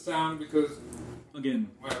the sound because Again,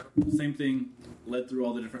 whatever. same thing. Led through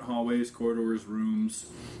all the different hallways, corridors, rooms.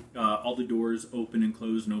 All the doors open and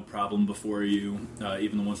close, no problem before you.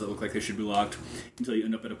 Even the ones that look like they should be locked, until you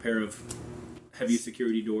end up at a pair of heavy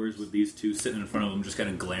security doors with these two sitting in front of them, just kind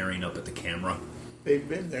of glaring up at the camera. They've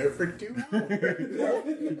been there for 2 hours.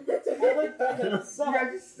 You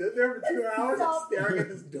guys just sit there for 2 hours and staring at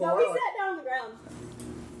this door. No, we like, sat down on the ground.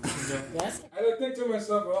 Yes? I think to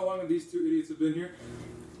myself, well, how long have these two idiots have been here?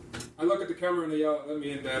 I look at the camera and they yell, "Let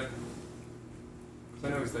me in, Dad." 'Cause I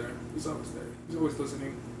know he's there. He's always there. He's always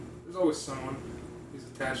listening. There's always someone he's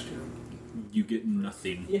attached to. You get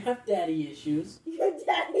nothing. You have daddy issues. You have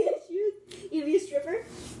daddy issues? You be a stripper?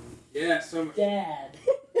 Yeah, so much. Dad.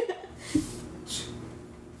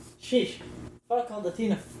 Sheesh. If I called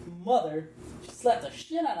Athena mother, she slapped the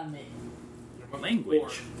shit out of me.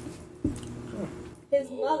 Language. His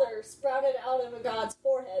mother sprouted out of a god's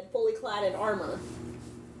forehead, fully clad in armor.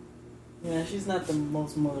 Yeah, she's not the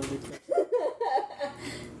most motherly person.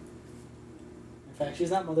 In fact,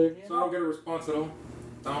 she's not motherly. So I don't get a response at all.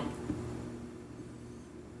 Don't.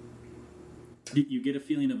 You get a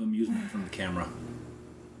feeling of amusement from the camera.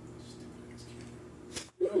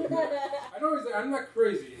 I know he's there. I'm not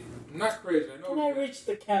crazy. I'm not crazy. I know Can I he's there. reach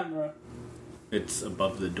the camera? It's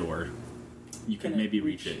above the door. You can Can I maybe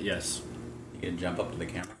reach reach it, yes. You can jump up to the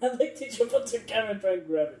camera. I'd like to jump up to the camera and try and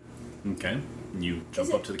grab it. Okay. You jump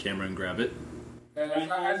Is up it- to the camera and grab it. And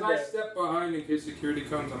as I step behind in case security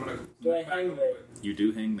comes, I'm gonna Do I back hang a little there? bit. You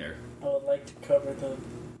do hang there. I would like to cover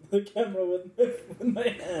the camera with my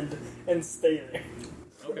hand and stay there.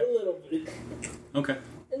 For Okay. a little bit. Okay.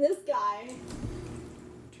 And this guy,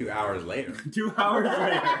 2 hours later. 2 hours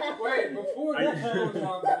later. Wait, before this goes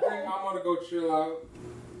on, I think I'm gonna go chill out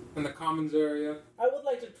in the commons area. I would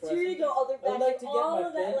like to try. so you're gonna go other I would back like to to get all my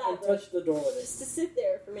of pen that and labyrinth, touch the door with just to sit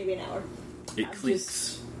there for maybe an hour. It I'm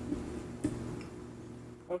clinks. it.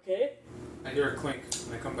 Okay. I hear a clink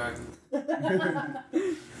and I come back.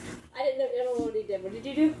 I I don't know what he did. What did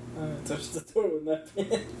you do? Touched the door with my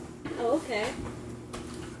pen. Oh, okay.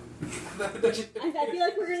 I feel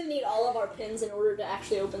like we're gonna need all of our pins in order to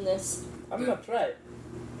actually open this. I'm gonna try it.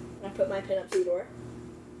 I put my pin up to the door.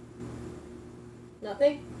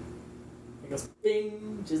 Nothing? It goes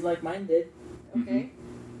bing, just like mine did. Okay.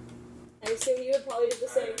 I assume you would probably do the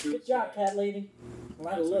same. Good job, cat lady. A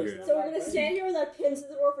lot of So looks. good. So we're gonna stand here with our pins to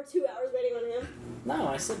the door for 2 hours waiting on him? No,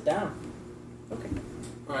 I sit down. Okay.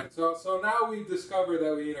 Alright, so now we discover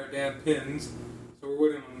that we need our damn pins. So we're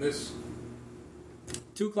waiting on this.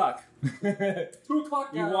 2 o'clock. 2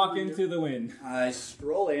 o'clock. You walk into the wind. I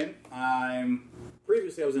stroll in.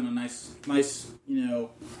 Previously I was in a nice,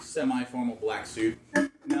 semi-formal black suit.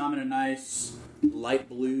 Now I'm in a nice light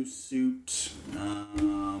blue suit,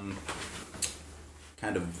 kind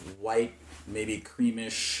of white, maybe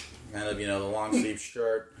creamish, kind of, the long sleeve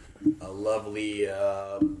shirt, a lovely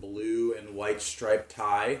blue and white striped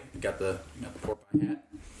tie. Got the pork pie hat,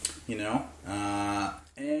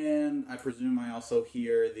 and I presume I also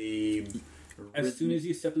hear the. As soon as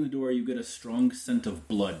you step in the door, you get a strong scent of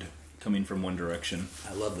blood coming from one direction.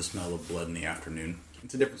 I love the smell of blood in the afternoon.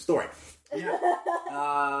 It's a different story. Yeah.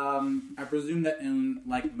 I presume that in,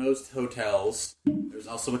 like most hotels, there's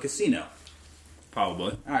also a casino.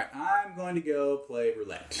 Probably. Alright, I'm going to go play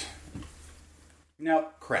roulette. No,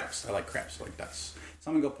 craps. I like craps. I like dice. So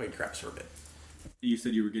I'm going to go play craps for a bit. You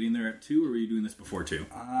said you were getting there at 2, or were you doing this before 2?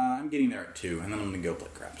 I'm getting there at 2, and then I'm going to go play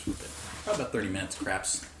craps for a bit. Probably about 30 minutes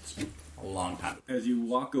craps. It's a long time. As you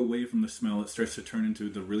walk away from the smell, it starts to turn into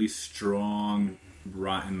the really strong,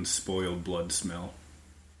 rotten, spoiled blood smell.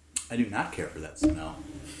 I do not care for that smell.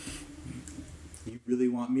 You really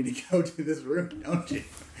want me to go to this room, don't you?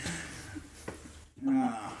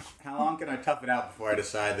 How long can I tough it out before I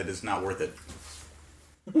decide that it's not worth it?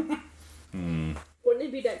 Wouldn't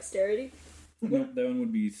it be dexterity? No, that one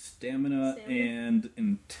would be stamina and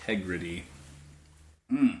integrity.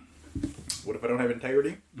 What if I don't have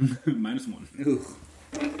integrity? -1. Ooh.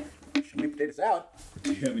 Should we potatoes out?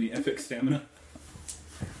 Do you have any epic stamina?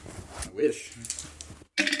 I wish.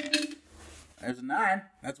 There's a 9.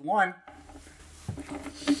 That's 1.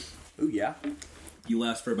 Ooh, yeah. You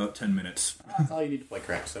last for about 10 minutes. That's all you need to play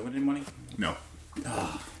craps. So, win any money? No.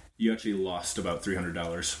 You actually lost about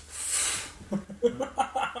 $300. He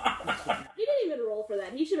didn't even roll for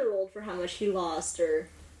that. He should have rolled for how much he lost, or...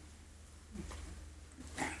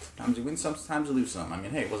 Sometimes you win some, sometimes you lose some. I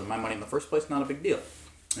mean, hey, it wasn't my money in the first place, not a big deal.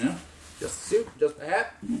 Just a suit, just a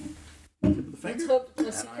hat, tip of the finger. Let's hope a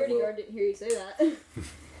and security I will- guard didn't hear you say that.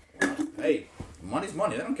 Hey, money's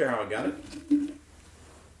money. I don't care how I got it.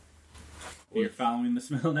 You're following the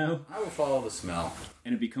smell now, I will follow the smell.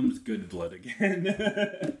 and it becomes good blood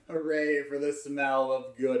again. Hooray for the smell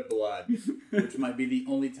of good blood. Which might be the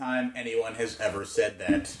only time anyone has ever said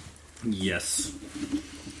that. Yes.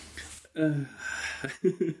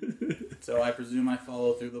 So I presume I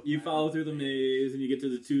follow through the... You follow through the maze, and you get to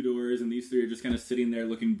the 2 doors, and these 3 are just kind of sitting there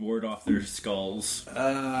looking bored off their skulls. So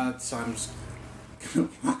I'm just gonna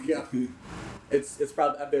walk up. It's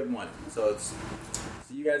probably a bit one. So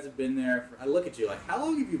you guys have been there. I look at you like, how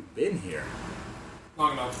long have you been here?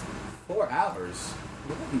 Long enough. 4 hours.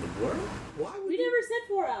 What in the world? Why would We you? never said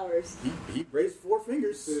 4 hours. He raised 4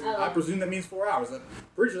 fingers. Oh. I presume that means 4 hours. I'm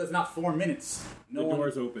pretty sure that's not 4 minutes. The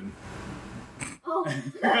door's open. Oh.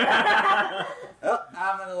 Oh,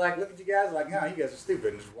 I'm gonna look at you guys like, no, you guys are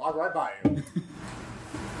stupid, and just walk right by you.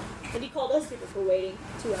 And he called us people for waiting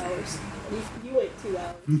 2 hours. And you wait 2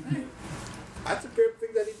 hours. That's a good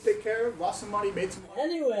thing that he take care of. Lost some money, made some money.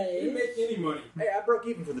 Didn't Anyway, make any money. Hey, I broke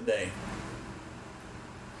even for the day.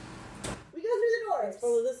 We go through the doors.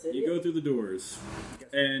 follow this You go through the doors,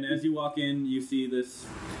 and as you walk in, you see this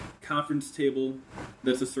conference table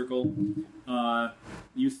that's a circle.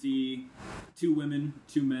 You see 2 women,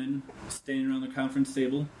 2 men standing around the conference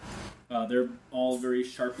table. They're all very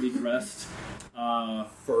sharply dressed.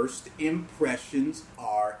 First impressions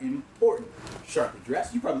are important. Sharply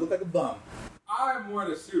dressed, you probably look like a bum. I'm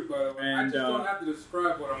wearing a suit, by the way. I And, just don't have to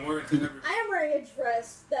describe what I'm wearing to everybody. I am wearing a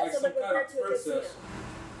dress that Like someone some would kind wear of to a casino. princess.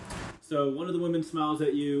 So one of the women smiles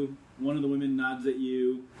at you, one of the women nods at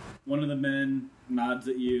you, one of the men nods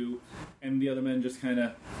at you, and the other men just kind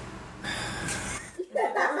of...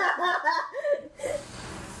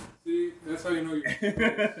 See, that's how you know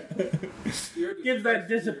you're gives that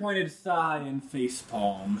disappointed sigh and face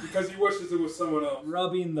palm, because he wishes it was someone else.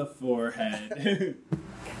 rubbing the forehead.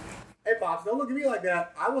 Hey, Pops, don't look at me like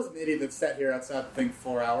that. I wasn't the idiot that sat here outside the thing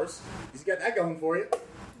for 4 hours. He's got that going for you.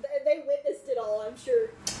 They witnessed it all, I'm sure.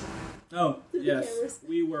 Oh, Through the yes, cameras.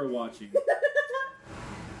 we were watching.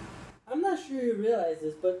 I'm not not sure you realize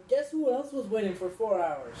this, but guess who else was waiting for 4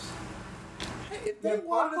 hours? If they Your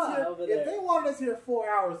wanted us papa here, over if there. they wanted us here 4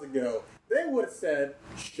 hours ago, they would have said,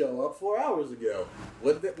 "Show up 4 hours ago."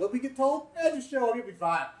 What we get told? Just show up, you'll be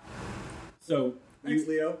fine. So Thanks,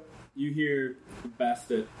 Leo. you hear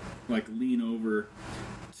Bastet like lean over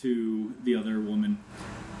to the other woman.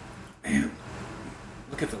 Man,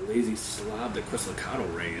 look at the lazy slob that Quetzalcoatl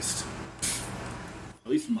raised. At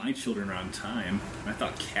least my children are on time. I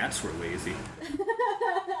thought cats were lazy.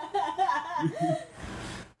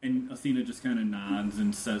 And Athena just kind of nods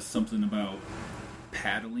and says something about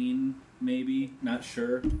paddling, maybe. Not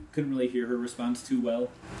sure. Couldn't really hear her response too well.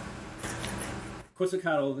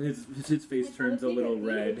 Quetzalcoatl, his face turns a little You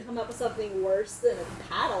red. would come up with something worse than a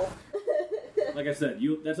paddle. Like I said,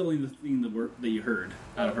 that's only the thing that you heard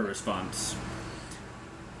out of her response.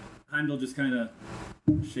 Heimdall just kind of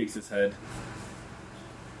shakes his head.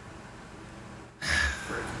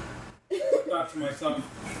 That's my son.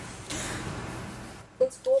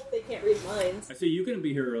 Let's hope they can't read minds. I say you couldn't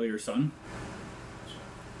be here earlier, son.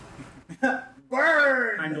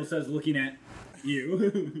 Burn! Heimdall says, looking at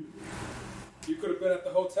you. You could have been at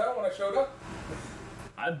the hotel when I showed up.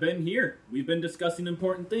 I've been here. We've been discussing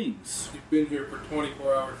important things. You've been here for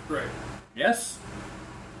 24 hours straight. Yes?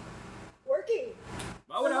 Working.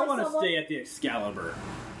 Why would I want to Someone- stay at the Excalibur?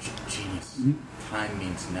 Genius. Mm-hmm. Time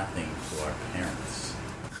means nothing to our parents.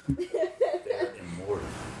 They're immortal.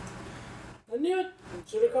 I knew it.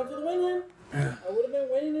 Should have come to the mainland. I would have been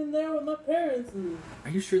waiting in there with my parents. And Are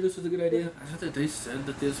you sure this was a good idea? I thought that they said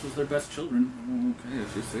that this was their best children. Oh, okay,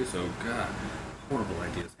 if you say so. God. Horrible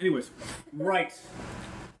ideas. Anyways, right.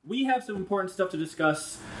 We have some important stuff to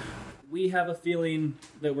discuss. We have a feeling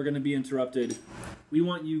that we're going to be interrupted. We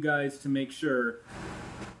want you guys to make sure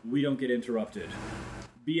we don't get interrupted.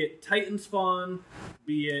 Be it Titan spawn,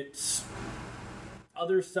 be it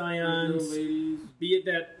other scions, Ladies. be it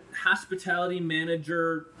that hospitality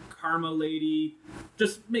manager, karma lady.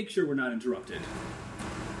 Just make sure we're not interrupted.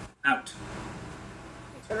 Out.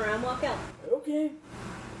 Turn around, walk out. okay,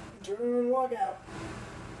 turn around and walk out.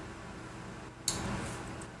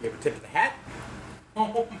 You ever tip of the hat?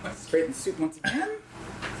 Oh my. Straighten the suit once again.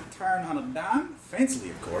 Turn on a dime,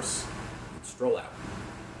 fancily of course, and stroll out.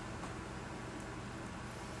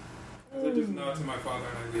 I just nod to my father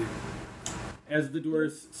and I leave. As the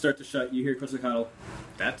doors start to shut, you hear Quetzalcoatl,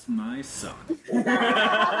 "That's my son."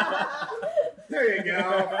 There you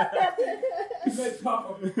go. You made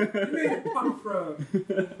Papa. You made Papa proud.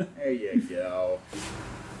 There you go.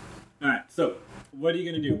 Alright, so, what are you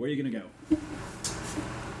going to do? Where are you going to go?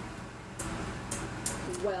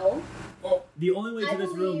 Well, Oh, The only way to I this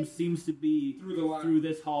room believe- seems to be through the line. through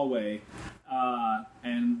this hallway,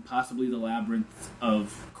 and possibly the labyrinth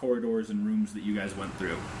of corridors and rooms that you guys went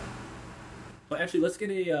through. But actually, let's get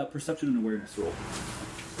a perception and awareness roll.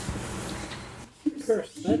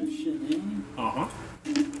 Perception, eh? Uh-huh.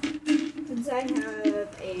 since I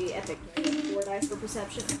have a epic, I have 4 dice for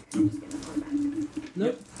perception. I'm just gonna automatic.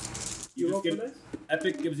 Nope. You roll just for get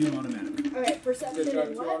Epic gives you an automatic. Alright, perception Good job,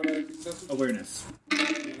 and 2 what? automatic successes. Awareness.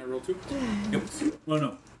 And I roll 2. Yep. Well,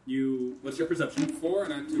 no. You. What's your perception? 4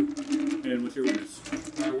 and I 2. And what's your awareness?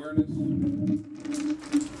 My awareness.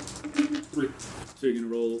 3. So you're gonna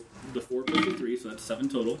roll the 4 plus the 3, so that's 7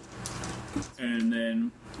 total. And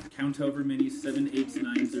then count however many 7, 8s,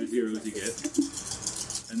 9s, or 0s you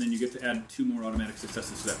get. And then you get to add 2 more automatic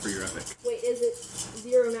successes to that for your epic. Wait, is it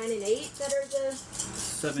 0, 9, and 8 that are the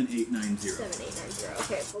 7, 8, 9, 0. 7, 8, 9, 0?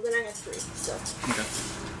 Okay, well then I have 3 still. Okay.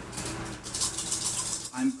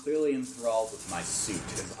 I'm clearly enthralled with my suit,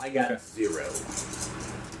 because I got Okay. 0.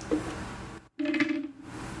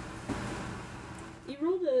 You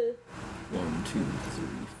rolled a 1, 2,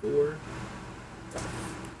 3, 4,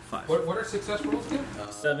 5. What are success rolls again?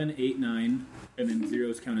 7, 8, 9, and then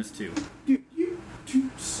 0s count as 2. Dude, you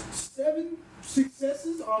 7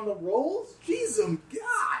 successes on the rolls? Jeez,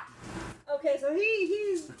 God! Okay, so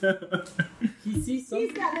he's He sees he's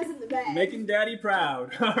something. got this in the bag. Making daddy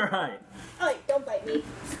proud. Alright. Oh, wait, don't bite me.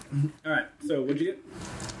 Alright, so what'd you get?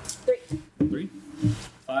 3. 3,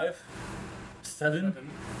 5, 7.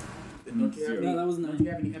 Don't you have Zero. any, No, that was don't 9.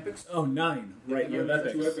 you have any epics? Oh, 9. Right, you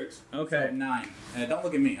have Two epics. epics. So Okay. 9. Don't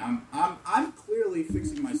look at me. I'm clearly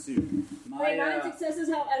fixing my suit. My Wait, 9 successes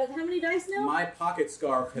out of how many dice now? my pocket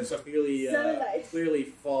scarf has clearly 7 dice. clearly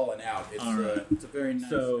fallen out. It's All right. it's a very nice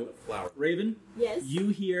So- little flower. Raven, Yes. you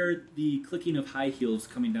hear the clicking of high heels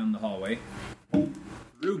coming down the hallway.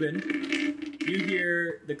 Reuben, you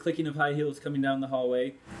hear the clicking of high heels coming down the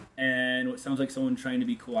hallway, and what sounds like someone trying to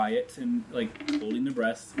be quiet and like holding their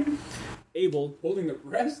breath. Abel, Holding the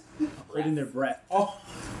breast? holding their breath. Oh.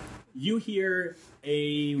 you hear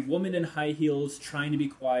a woman in high heels trying to be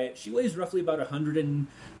quiet. She weighs roughly about 100 and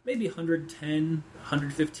maybe 110,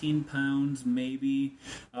 115 pounds, maybe.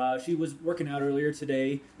 She was working out earlier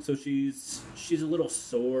today, so she's a little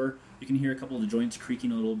sore. You can hear a couple of the joints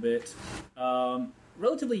creaking a little bit.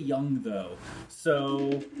 Relatively young though,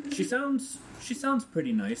 so she sounds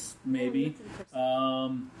pretty nice, maybe.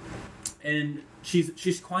 And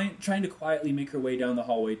she's trying to quietly make her way down the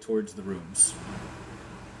hallway towards the rooms.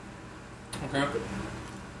 Okay.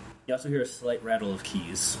 You also hear a slight rattle of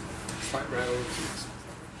keys. Slight rattle.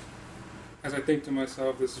 As I think to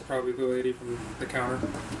myself, this is probably the lady from the counter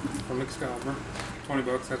from Excalibur.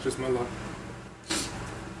 $20. That's just my luck.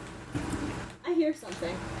 I hear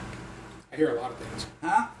something. I hear a lot of things.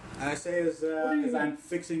 Huh? I say as I'm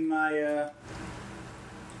fixing my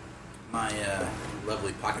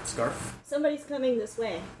lovely pocket scarf. Somebody's coming this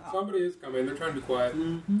way. Somebody is coming. They're trying to be quiet.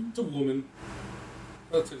 Mm-hmm. It's a woman.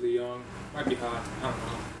 Relatively young. Might be hot. I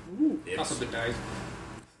don't know. Dibs. Also bit dice.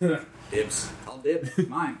 Dibs. All dibs.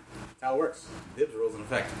 Mine. That's how it works. Dibs rules in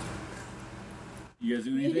effect. You guys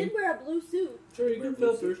do He anything? did wear a blue suit. Sure, you can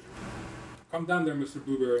filter. Come down there, Mr.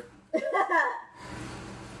 Blueberry.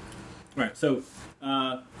 Right, so,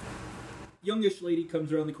 youngish lady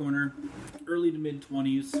comes around the corner, early to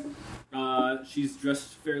mid-20s. She's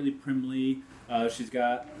dressed fairly primly. She's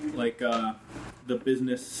got, like, the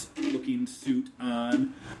business-looking suit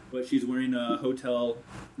on, but she's wearing a hotel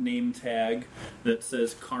name tag that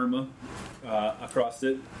says Karma across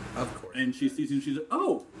it. Of course. And she sees you and she's like,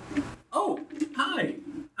 oh, hi,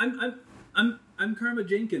 I'm Karma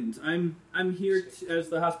Jenkins. I'm here as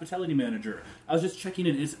the hospitality manager. I was just checking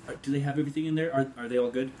in. Do they have everything in there? Are they all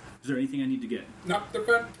good? Is there anything I need to get? No, they're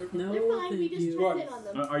fine. No, They're fine. We thank just you. checked in on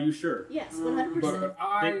them. Are you sure? Yes, 100%. But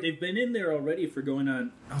I... They've been in there already for going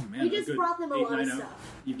on. Oh man, We a just good brought them a 8, lot of 9 hours.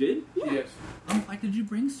 stuff. You did? Yeah. Yes. Why did you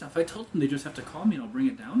bring stuff? I told them they just have to call me and I'll bring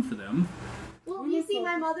it down for them. Well, you see,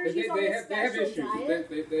 my mother, she's on a They have special issues.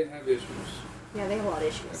 diet. They have issues. Yeah, they have a lot of They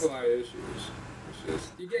issues. have a lot of issues. It's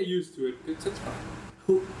just, you get used to it. It's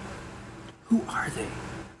fine. Who are they?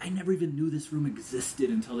 I never even knew this room existed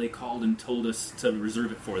until they called and told us to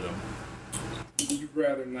reserve it for them. You'd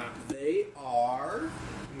rather not. They are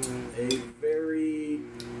a very,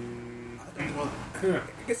 I don't know,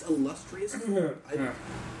 I guess illustrious.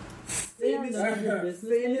 They are none of your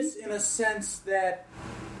business. Famous in a sense that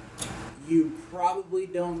you probably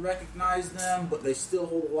don't recognize them, but they still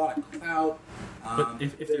hold a lot of clout. But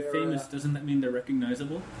if they're famous, doesn't that mean they're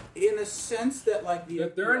recognizable? in a sense that like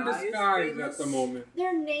the They're in FBI is disguise famous. at the moment.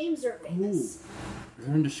 Their names are famous.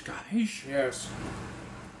 They're in disguise? Yes.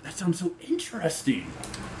 That sounds so interesting.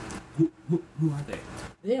 Who are they?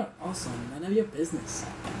 They are awesome. None of your business.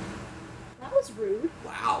 That was rude.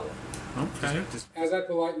 Wow. Okay. As I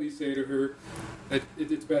politely say to her, that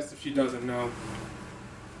it's best if she doesn't know.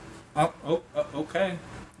 Okay.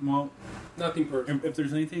 Well, Nothing personal. if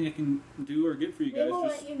there's anything I can do or get for you We guys, will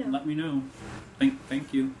just let you know. let me know.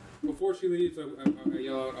 Thank you. Before she leaves, I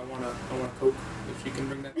yell out, I want a Coke, if she can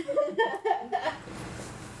bring that.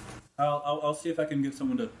 I'll see if I can get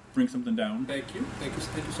someone to bring something down. Thank you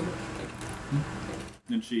so much. Thank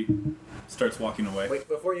you. And she starts walking away. Wait,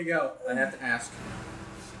 before you go, I have to ask.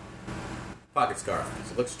 Pocket scarf.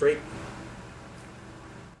 Does it look straight?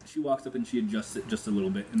 She walks up and she adjusts it just a little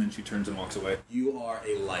bit, and then she turns and walks away. You are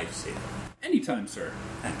a lifesaver. Anytime, sir.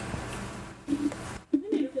 Thank you. I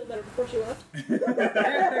made her feel better before she left.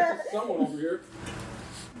 There's someone over here.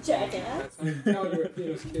 Jackass. That's how you tell you're a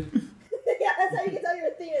Theo's kid. Yeah, that's how you can tell you're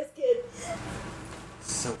a Thea's kid.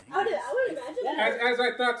 So I would imagine that. As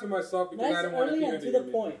I thought to myself, because I Nice, don't want early Athena and to to hear the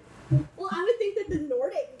me. point. Well, I would think that the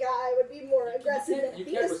Nordic guy would be more aggressive than You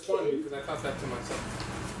can't Thea's respond kid. because I thought that to myself.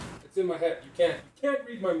 It's in my head. You can't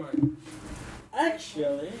read my mind.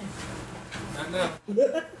 Actually, Not now.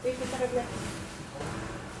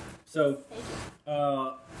 So,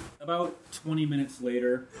 about 20 minutes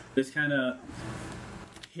later, this kind of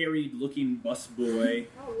harried-looking busboy,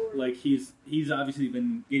 Oh, Lord. like he's obviously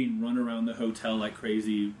been getting run around the hotel like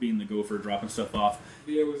crazy, being the gopher, dropping stuff off.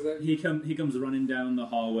 Yeah, was that? He comes running down the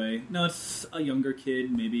hallway. No, it's a younger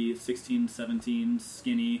kid, maybe 16, 17,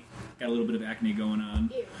 skinny, got a little bit of acne going on.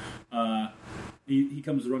 Ew. He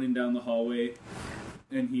comes running down the hallway,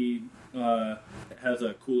 and he has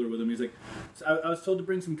a cooler with him. He's like, so I was told to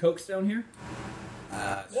bring some Cokes down here.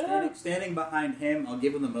 Standing behind him, I'll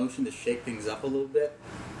give him the motion to shake things up a little bit.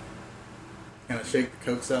 Kind of shake the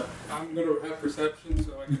cokes up. I'm gonna have perception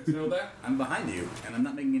so I can tell that. I'm behind you, and I'm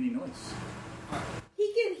not making any noise.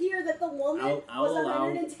 He can hear that the woman I'll was allow-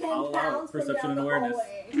 110 I'll allow pounds from perception down and the awareness.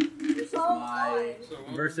 hallway. This is Oh, my So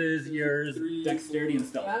one, Versus two, yours, three, dexterity and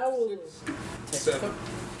four, stealth. I will six, 7.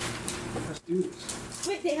 Let's do this.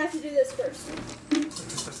 Wait, they have to do this first.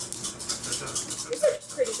 This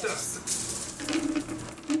is pretty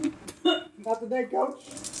good. Not today, coach.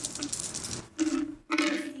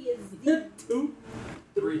 He is the 2,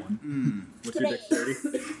 3. What's your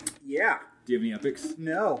dexterity? Yeah. Do you have any epics?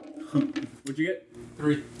 No. What'd you get?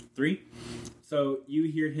 3. 3. So you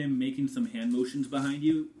hear him making some hand motions behind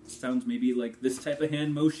you. Sounds maybe like this type of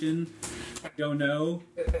hand motion. Don't know.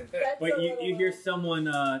 That's But a you little, hear someone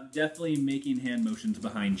definitely making hand motions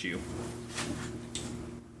behind you.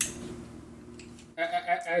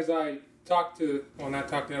 As I talk to, well, not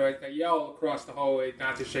talk to him, I yell across the hallway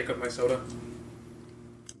not to shake up my soda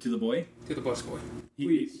To the boy. to the busboy.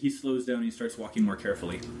 He slows down and he starts walking more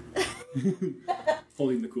carefully.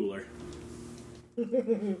 Holding the cooler.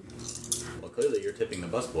 Well, clearly you're tipping the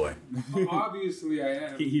busboy. Obviously, I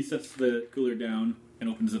am. He sets the cooler down and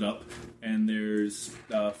opens it up. And there's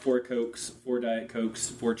 4 Cokes, 4 Diet Cokes,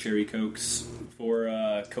 4 Cherry Cokes,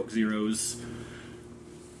 4 Coke Zeros.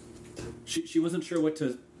 She wasn't sure what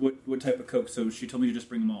type of Coke, so she told me to just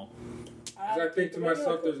bring them all. As I think to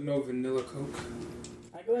myself, there's no vanilla Coke.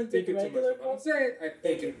 I go and take a Thinking to regular myself, I'm Coke. saying, I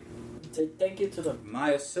think it. Say thank you to the.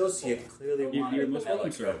 My associate clearly You're wanted most vanilla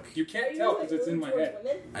welcome, sir. Coke. You Are can't you, tell like, because it's in rude my towards head.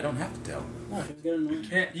 women? I don't have to tell. No, he was getting annoyed.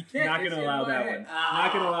 You can't. Not It's gonna in allow my that head. one.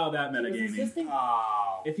 Not gonna allow that He was metagaming. insisting.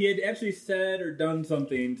 Oh. If he had actually said or done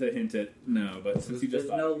something to hint it, no. But since he just There's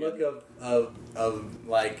thought no it, look of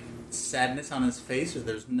like sadness on his face, or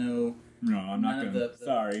there's no no, I'm not none of gonna.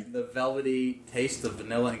 Sorry. the velvety taste of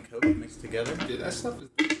vanilla and Coke mixed together. Dude, that stuff is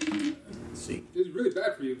See, it's really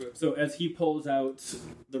bad for you, but So as he pulls out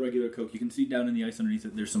the regular Coke, you can see down in the ice underneath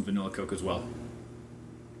it. There's some vanilla Coke as well.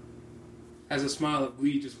 as a smile of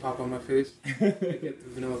glee just pop on my face, I get the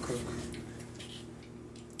vanilla Coke.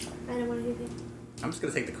 I don't want anything. I'm just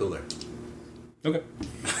gonna take the cooler. Okay.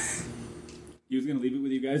 He was gonna leave it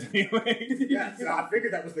with you guys anyway. Yeah, so I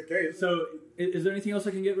figured that was the case. So, is there anything else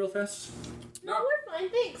I can get real fast? No, we're fine,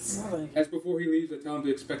 thanks. No, thank you. As before he leaves, I tell him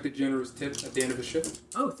to expect a generous tip at the end of his shift.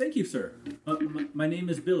 Oh, thank you, sir. My name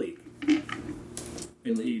is Billy. And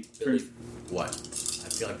he Billy, turns. what? I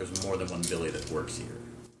feel like there's more than one Billy that works here.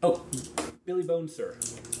 Oh, Billy Bones, sir.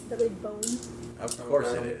 Billy Bone. Of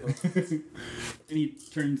course it is. And he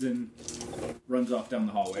turns and runs off down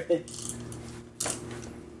the hallway.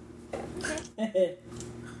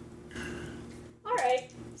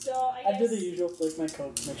 Alright, so I I guess... do the usual flick my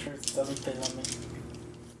Coke, make sure it doesn't fit on me.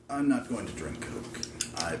 I'm not going to drink Coke.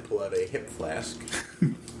 I pull out a hip flask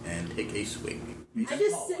and take a swig. I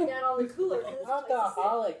just sit down on the cooler. 'cause it's a place to sit.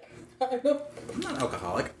 Alcoholic. I'm not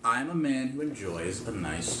alcoholic. I'm a man who enjoys a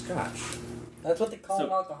nice scotch. That's what they call an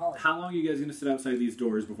So, alcoholic. how long are you guys gonna sit outside these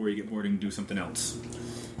doors before you get bored and do something else?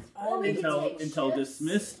 Well, we could Until take until shifts.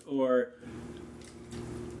 dismissed, or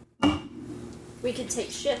We could take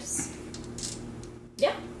shifts.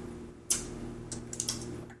 Yeah.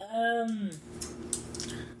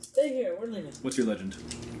 Stay here. We're leaving. what's your legend?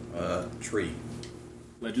 Tree.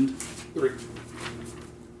 Legend. 3.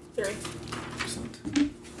 3. Excellent. 3.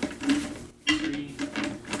 3.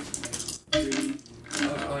 I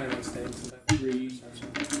was planning on staying to that. 3. See,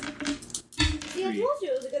 I told you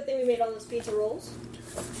it was a good thing we made all those pizza rolls.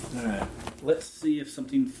 All right. Let's see if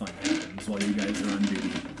something fun happens while you guys are on duty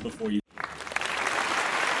before you.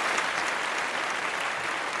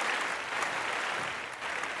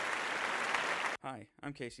 Hi,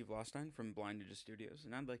 I'm Casey Vlostein from Blind Ninja Studios,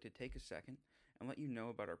 and I'd like to take a second and let you know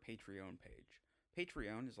about our Patreon page.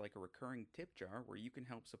 Patreon is like a recurring tip jar where you can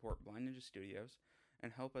help support Blind Ninja Studios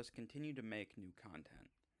and help us continue to make new content.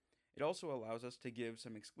 It also allows us to give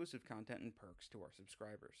some exclusive content and perks to our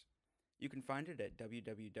subscribers. You can find it at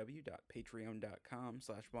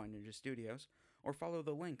www.patreon.com/blindninjastudios or follow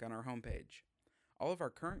the link on our homepage. All of our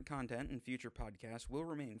current content and future podcasts will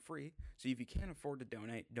remain free, so if you can't afford to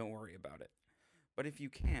donate, don't worry about it. But if you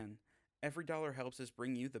can, every dollar helps us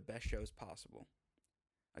bring you the best shows possible.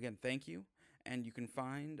 Again, thank you, and you can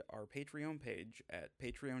find our Patreon page at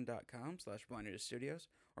patreon.com/blindninjastudios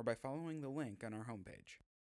or by following the link on our homepage.